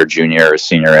 another league or junior or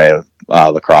senior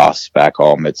A lacrosse back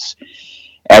home. It's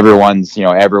everyone's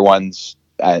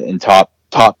in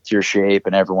top tier shape,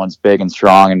 and everyone's big and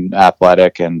strong and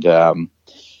athletic. And,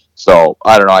 so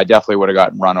I don't know, I definitely would have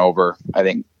gotten run over. I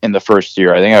think in the first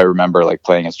year, I remember like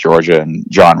playing against Georgia and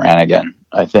John Rannigan,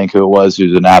 I think who it was,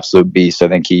 who's an absolute beast. I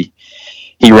think he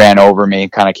ran over me,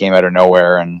 kind of came out of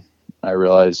nowhere, and I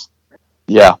realized,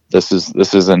 yeah, this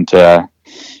isn't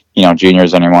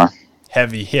juniors anymore.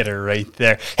 Heavy hitter right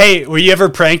there. Hey, were you ever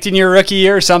pranked in your rookie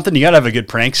year or something? You gotta have a good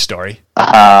prank story.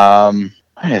 I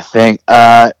think.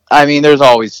 I mean, there's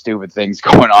always stupid things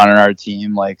going on in our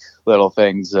team, like little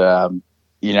things, that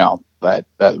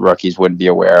rookies wouldn't be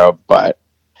aware of. But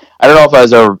I don't know if I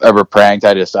was ever pranked.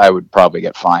 I would probably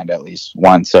get fined at least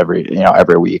once every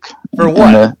week. For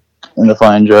what? In the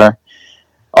fine jar.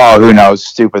 Oh, who knows?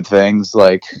 Stupid things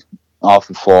like off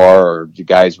the floor, or you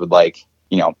guys would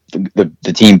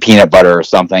the team peanut butter or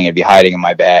something. It'd be hiding in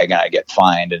my bag, and I'd get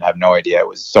fined and have no idea it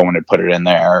was someone had put it in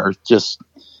there. Or just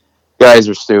guys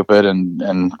are stupid,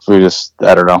 and we just,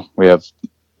 I don't know.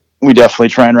 We definitely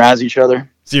try and razz each other.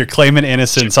 So you're claiming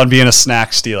innocence on being a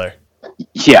snack stealer.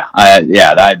 Yeah,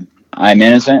 I'm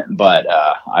innocent, but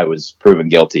I was proven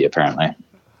guilty apparently.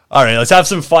 All right, let's have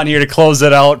some fun here to close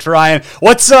it out, Ryan.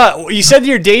 What's you said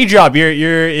your day job?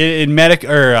 You're in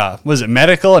medical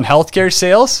and healthcare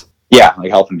sales? Yeah, like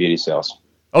health and beauty sales.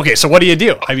 Okay, so what do you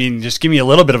do? I mean, just give me a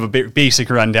little bit of a basic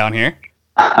rundown here.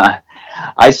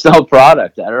 I sell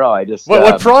product. I don't know. I just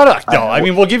what product though? I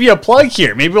mean, we'll give you a plug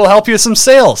here. Maybe we'll help you with some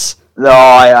sales. No,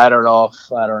 I don't know.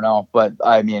 I don't know, but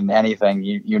I mean anything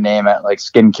you name it, like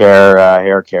skincare,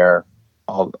 hair care,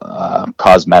 all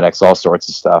cosmetics, all sorts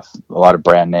of stuff, a lot of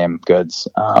brand name goods.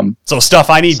 So stuff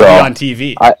I need to be on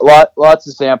TV. Lots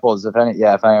of samples. If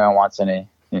anyone wants any,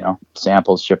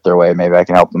 samples shipped their way, maybe I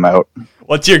can help them out.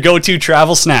 What's your go-to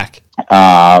travel snack?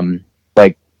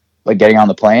 Like getting on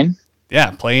the plane.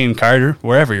 Yeah, plane, car,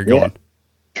 wherever you're going.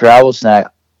 Travel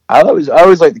snack. I always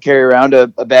like to carry around a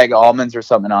bag of almonds or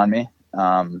something on me.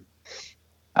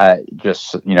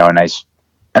 Just a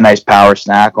nice power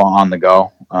snack on the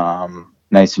go.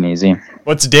 Nice and easy.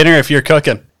 What's dinner if you're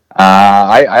cooking?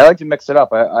 I like to mix it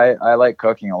up. I like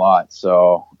cooking a lot,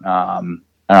 so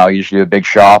I usually do a big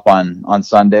shop on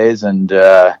Sundays, and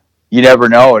you never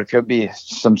know. It could be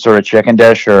some sort of chicken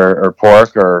dish or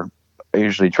pork, or I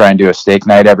usually try and do a steak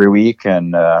night every week,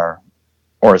 and or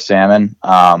a salmon.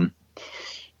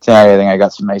 Tonight I think I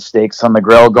got some nice steaks on the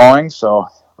grill going, so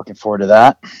looking forward to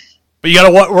that. But you got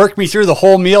to work me through the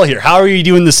whole meal here. How are you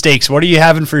doing the steaks? What are you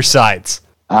having for sides?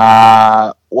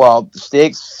 Well, the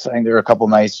steaks, I think there are a couple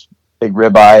nice big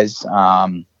ribeyes.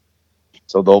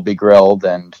 So they'll be grilled,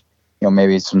 and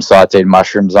maybe some sautéed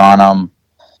mushrooms on them.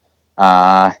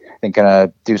 I think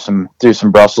gonna do some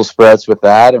Brussels sprouts with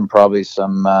that, and probably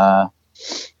some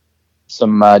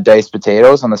diced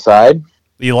potatoes on the side.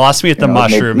 You lost me at the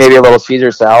mushrooms. Maybe a little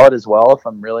Caesar salad as well if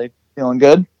I'm really feeling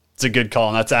good. It's a good call,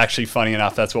 and that's actually funny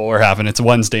enough. That's what we're having. It's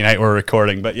Wednesday night we're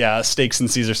recording, but yeah, steaks and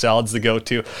Caesar salad's the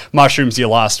go-to. Mushrooms, you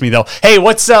lost me though. Hey,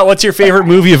 what's your favorite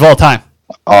movie of all time?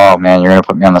 Oh man, you're gonna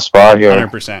put me on the spot here.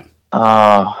 100%.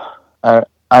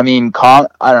 I mean, I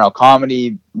don't know,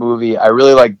 comedy movie. I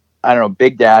really like. I don't know,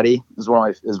 Big Daddy is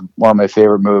one of my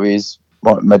favorite movies.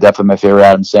 Definitely my favorite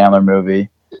Adam Sandler movie.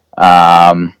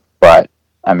 But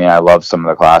I mean, I love some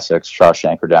of the classics.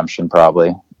 Shawshank Redemption,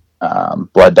 probably.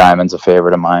 Blood Diamond's a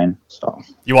favorite of mine. So,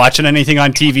 you watching anything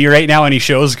on TV right now? Any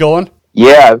shows going?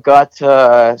 Yeah, I've got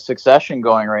Succession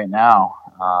going right now,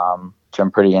 which I'm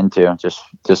pretty into.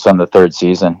 Just on the third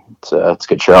season. It's a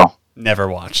good show. Never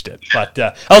watched it, but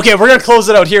okay, we're gonna close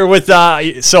it out here with.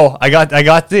 So I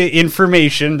got the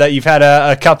information that you've had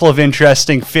a couple of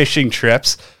interesting fishing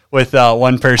trips with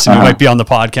one person who might be on the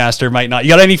podcast or might not.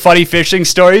 You got any funny fishing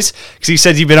stories? Because he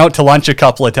says you've been out to lunch a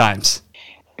couple of times.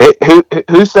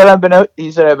 Who said I've been out?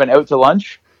 He said I've been out to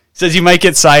lunch. Says you might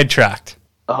get sidetracked.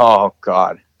 Oh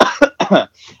God, I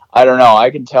don't know. I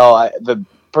can tell the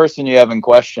person you have in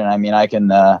question. I mean, I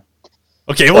can.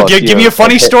 Okay, well, give me a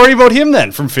funny story about him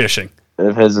then from fishing.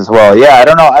 Of his as well. Yeah, I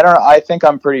don't know. I think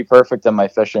I'm pretty perfect in my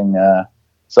fishing,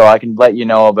 so I can let you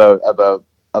know about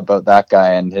that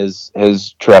guy and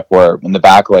his trip where in the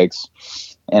back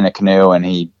lakes in a canoe, and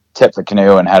he tipped the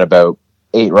canoe and had about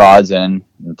 8 rods in,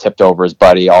 and tipped over his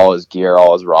buddy, all his gear,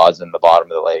 all his rods in the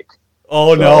bottom of the lake.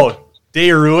 Oh no! Did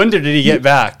he ruined, or did he get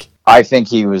back? I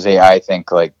think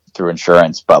like through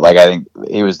insurance, but like I think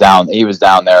he was down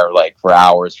there like for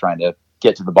hours trying to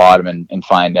get to the bottom and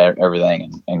find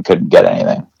everything and couldn't get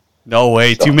anything. No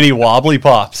way. So, too many wobbly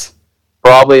pops.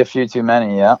 Probably a few too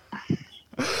many, yeah.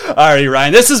 All right,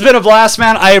 Ryan. This has been a blast,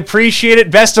 man. I appreciate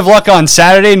it. Best of luck on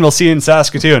Saturday, and we'll see you in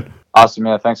Saskatoon. Awesome,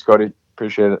 yeah. Thanks, Cody.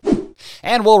 Appreciate it.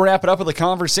 And we'll wrap it up with a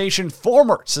conversation.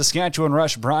 Former Saskatchewan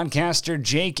Rush broadcaster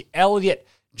Jake Elliott.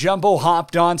 Jumbo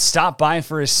hopped on, stopped by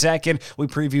for a second. We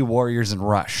preview Warriors and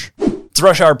Rush. It's a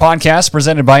Rush Hour podcast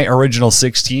presented by Original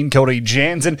 16, Cody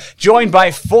Jansen, joined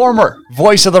by former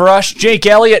voice of the Rush, Jake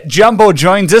Elliott. Jumbo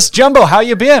joins us. Jumbo, how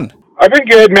you been? I've been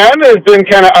good, man. It's been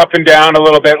kind of up and down a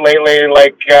little bit lately,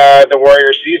 like the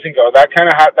Warriors season goes. That's kind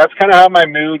of how my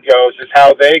mood goes, is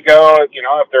how they go.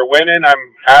 If they're winning,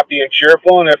 I'm happy and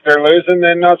cheerful, and if they're losing,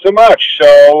 then not so much.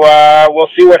 So we'll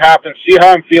see what happens. See how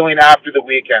I'm feeling after the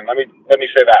weekend. Let me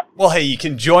say that. Well, hey, you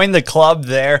can join the club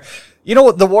there. You know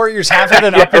what? The Warriors have had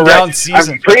an up and down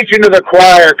season. I'm preaching to the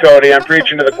choir, Cody. I'm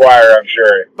preaching to the choir, I'm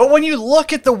sure. But when you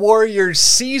look at the Warriors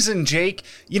season, Jake,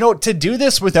 to do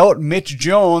this without Mitch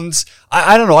Jones,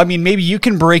 I don't know. I mean, maybe you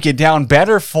can break it down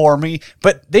better for me,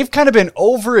 but they've kind of been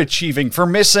overachieving for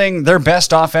missing their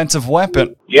best offensive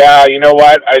weapon. Yeah, you know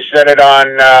what? I said it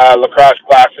on Lacrosse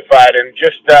Classified, and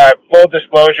just full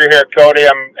disclosure here, Cody,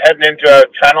 I'm heading into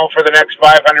a tunnel for the next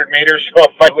 500 meters, so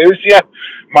if I lose you,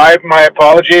 my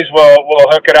apologies. We'll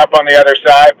hook it up on the other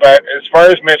side. But as far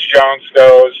as Mitch Jones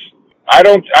goes,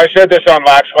 I said this on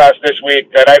Lax Class this week,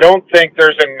 that I don't think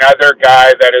there's another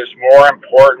guy that is more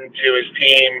important to his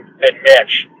team than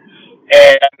Mitch.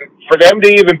 And for them to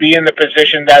even be in the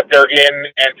position that they're in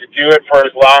and to do it for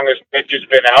as long as Mitch has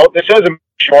been out, this isn't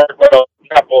short little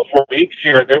couple of 4 weeks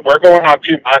here. We're going on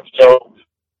 2 months, so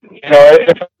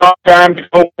it's a long time to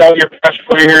go without your best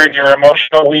player and your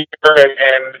emotional leader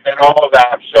and all of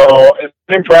that. So it's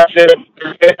been impressive.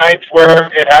 There's been nights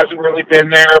where it hasn't really been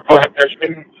there, but there's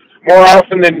been more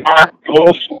often than not,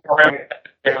 goal scoring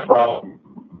is a problem.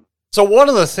 So one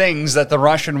of the things that the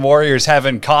Russian Warriors have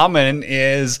in common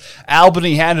is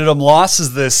Albany handed them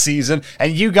losses this season,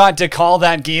 and you got to call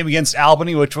that game against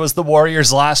Albany, which was the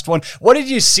Warriors' last one. What did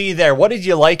you see there? What did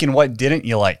you like and what didn't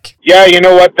you like? Yeah, you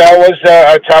know what? That was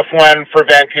a tough one for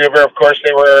Vancouver. Of course,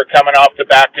 they were coming off the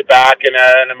back-to-back and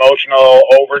an emotional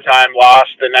overtime loss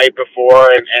the night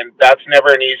before, and that's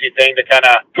never an easy thing to kind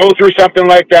of go through something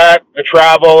like that, the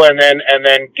travel, and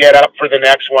then get up for the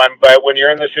next one. But when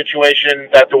you're in the situation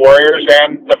that the Warriors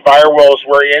and the Firewolves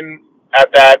were in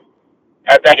at that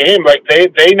game, like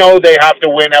they know they have to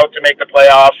win out to make the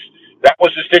playoffs. That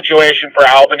was the situation for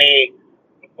Albany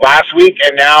last week,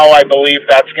 and now I believe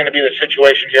that's going to be the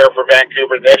situation here for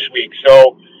Vancouver this week.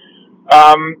 So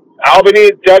Albany,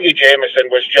 Dougie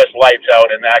Jamieson was just lights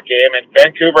out in that game, and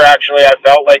Vancouver actually, I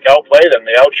felt like, outplayed them.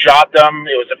 They outshot them.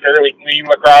 It was a fairly clean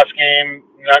lacrosse game,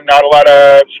 not a lot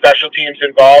of special teams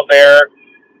involved there,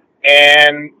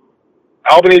 and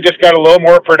Albany just got a little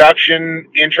more production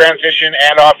in transition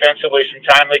and offensively, some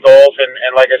timely goals,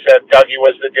 and like I said, Dougie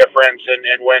was the difference,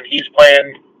 and when he's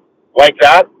playing like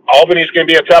that, Albany's going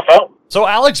to be a tough out. So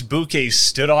Alex Bouquet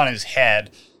stood on his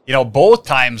head. You know, both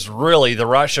times, really, the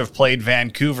Rush have played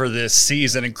Vancouver this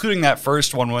season, including that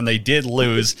first one when they did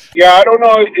lose. Yeah, I don't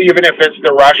know even if it's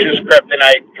the Rush's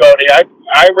kryptonite, Cody.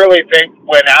 I really think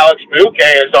when Alex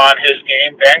Bouquet is on his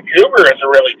game, Vancouver is a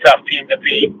really tough team to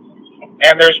beat.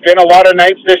 And there's been a lot of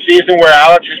nights this season where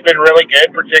Alex has been really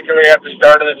good, particularly at the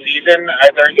start of the season.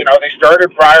 They started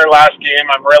prior last game.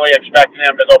 I'm really expecting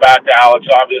them to go back to Alex,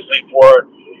 obviously, for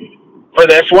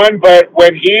this one. But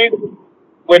when he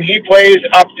plays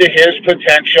up to his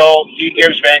potential, he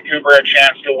gives Vancouver a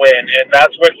chance to win, and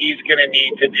that's what he's going to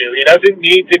need to do. He doesn't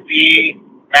need to be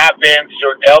Matt Vince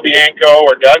or Del Bianco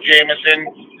or Doug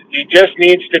Jamieson. He just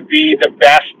needs to be the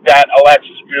best that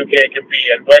Alexis Bouquet can be.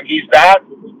 And when he's that,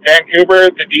 Vancouver,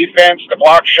 the defense, the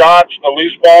block shots, the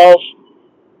loose balls,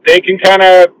 they can kind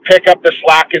of pick up the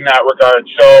slack in that regard.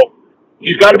 So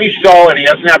he's got to be solid. He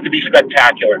doesn't have to be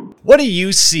spectacular. What do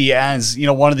you see as,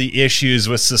 one of the issues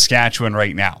with Saskatchewan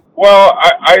right now? Well,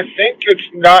 I think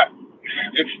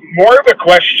it's more of a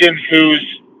question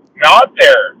who's not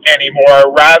there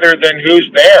anymore rather than who's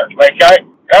there.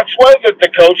 That's why the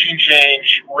coaching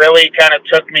change really kind of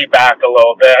took me back a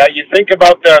little bit. You think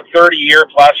about the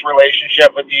 30-year-plus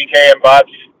relationship with DK and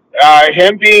Butts.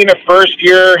 Him being a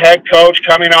first-year head coach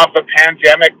coming off a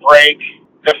pandemic break,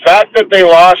 the fact that they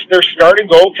lost their starting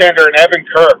goaltender in Evan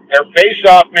Kirk, their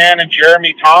face-off man in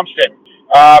Jeremy Thompson,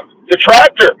 the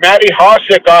tractor, Matty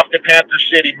Hossack off to Panther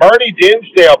City, Marty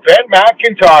Dinsdale, Ben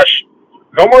McIntosh,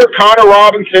 no more Connor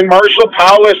Robinson. Marshall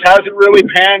Powless hasn't really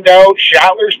panned out.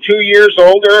 Shatler's 2 years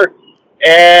older.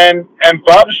 And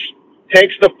Bubs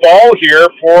takes the fall here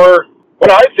for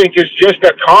what I think is just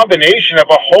a combination of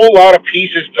a whole lot of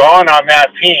pieces gone on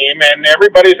that team, and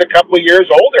everybody's a couple of years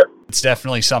older. It's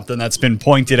definitely something that's been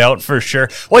pointed out for sure.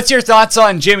 What's your thoughts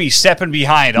on Jimmy stepping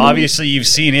behind? Obviously, you've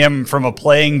seen him from a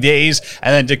playing days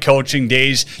and then to coaching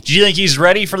days. Do you think he's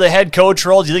ready for the head coach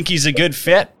role? Do you think he's a good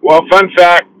fit? Well, fun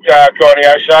fact, Cody,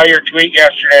 I saw your tweet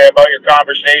yesterday about your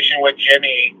conversation with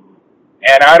Jimmy,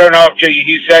 and I don't know if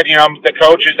he said, the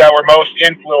coaches that were most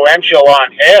influential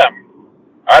on him.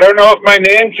 I don't know if my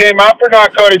name came up or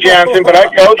not, Cody Jansen, but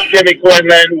I coached Jimmy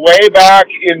Quinlan way back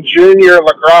in junior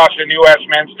lacrosse in New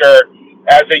Westminster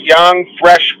as a young,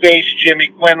 fresh-faced Jimmy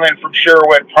Quinlan from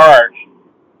Sherwood Park.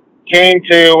 Came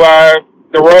to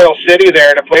the Royal City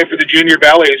there to play for the Junior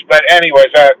Bellies. But anyways,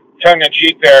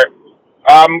 tongue-in-cheek there.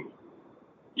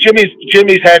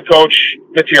 Jimmy's head coach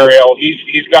material.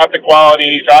 He's got the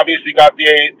quality. He's obviously got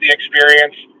the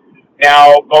experience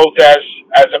now, both as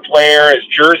a player, his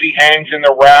jersey hangs in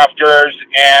the rafters,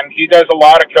 and he does a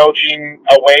lot of coaching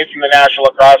away from the National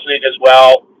Lacrosse League as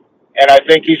well. And I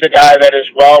think he's a guy that is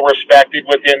well respected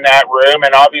within that room,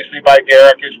 and obviously by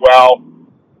Derek as well.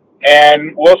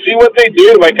 And we'll see what they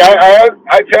do. I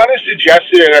kind of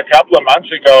suggested it a couple of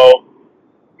months ago.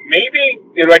 Maybe,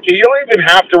 you don't even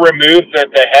have to remove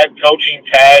the head coaching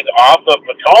tag off of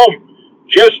Macomb.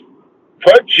 Just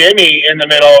put Jimmy in the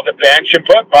middle of the bench and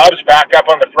put Bubs back up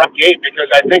on the front gate, because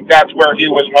I think that's where he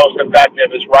was most effective,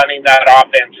 is running that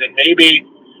offense. And maybe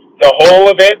the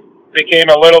whole of it became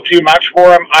a little too much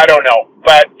for him. I don't know.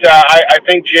 But I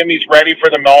think Jimmy's ready for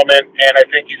the moment, and I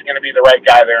think he's going to be the right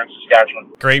guy there in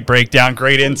Saskatchewan. Great breakdown,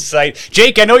 great insight.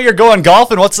 Jake, I know you're going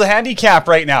golfing. What's the handicap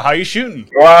right now? How are you shooting?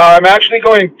 Well, I'm actually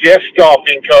going disc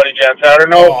golfing, Cody Jensen. I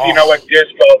don't know if you know what disc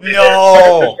golf is.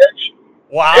 No.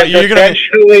 Wow. It's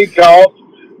essentially golf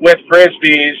with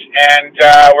Frisbees, and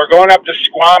we're going up to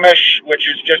Squamish, which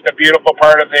is just a beautiful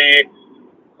part of the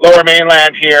Lower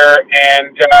Mainland here,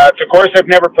 and it's a course I've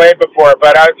never played before.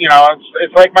 But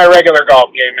it's like my regular golf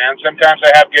game, man. Sometimes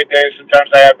I have good days, sometimes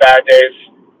I have bad days.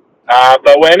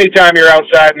 But anytime you're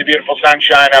outside in the beautiful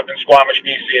sunshine up in Squamish,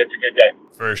 BC, it's a good day.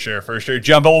 For sure,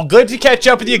 Jumbo. Well, good to catch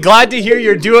up with you. Glad to hear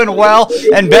you're doing well,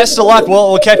 and best of luck.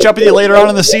 We'll catch up with you later on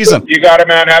in the season. You got it,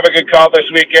 man. Have a good call this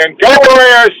weekend. Go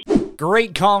Warriors!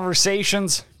 Great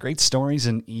conversations, great stories,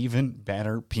 and even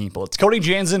better people. It's Cody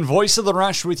Jansen, voice of the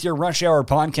Rush, with your Rush Hour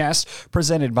podcast,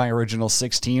 presented by Original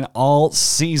 16 all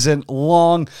season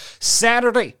long.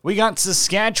 Saturday, we got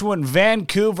Saskatchewan,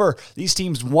 Vancouver. These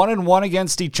teams 1-1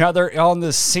 against each other on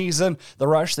this season. The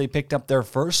Rush, they picked up their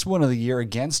first win of the year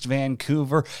against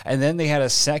Vancouver, and then they had a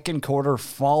second quarter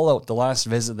fallout the last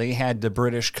visit they had to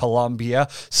British Columbia.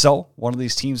 So one of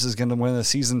these teams is going to win the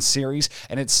season series,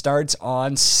 and it starts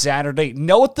on Saturday.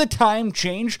 Note the time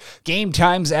change. Game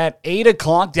time's at 8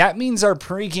 o'clock. That means our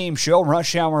pregame show,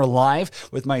 Rush Hour Live,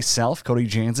 with myself, Cody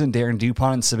Jansen, Darren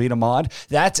Dupont, and Savita Maud,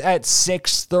 that's at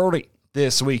 6:30.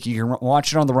 This week. You can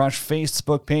watch it on the Rush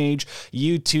Facebook page,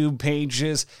 YouTube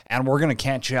pages, and we're going to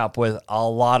catch up with a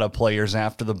lot of players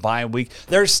after the bye week.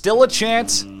 There's still a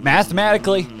chance,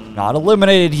 mathematically, not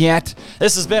eliminated yet.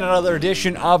 This has been another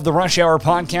edition of the Rush Hour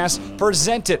podcast,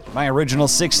 presented by Original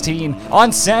 16.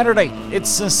 On Saturday, it's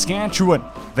Saskatchewan,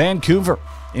 Vancouver.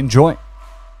 Enjoy.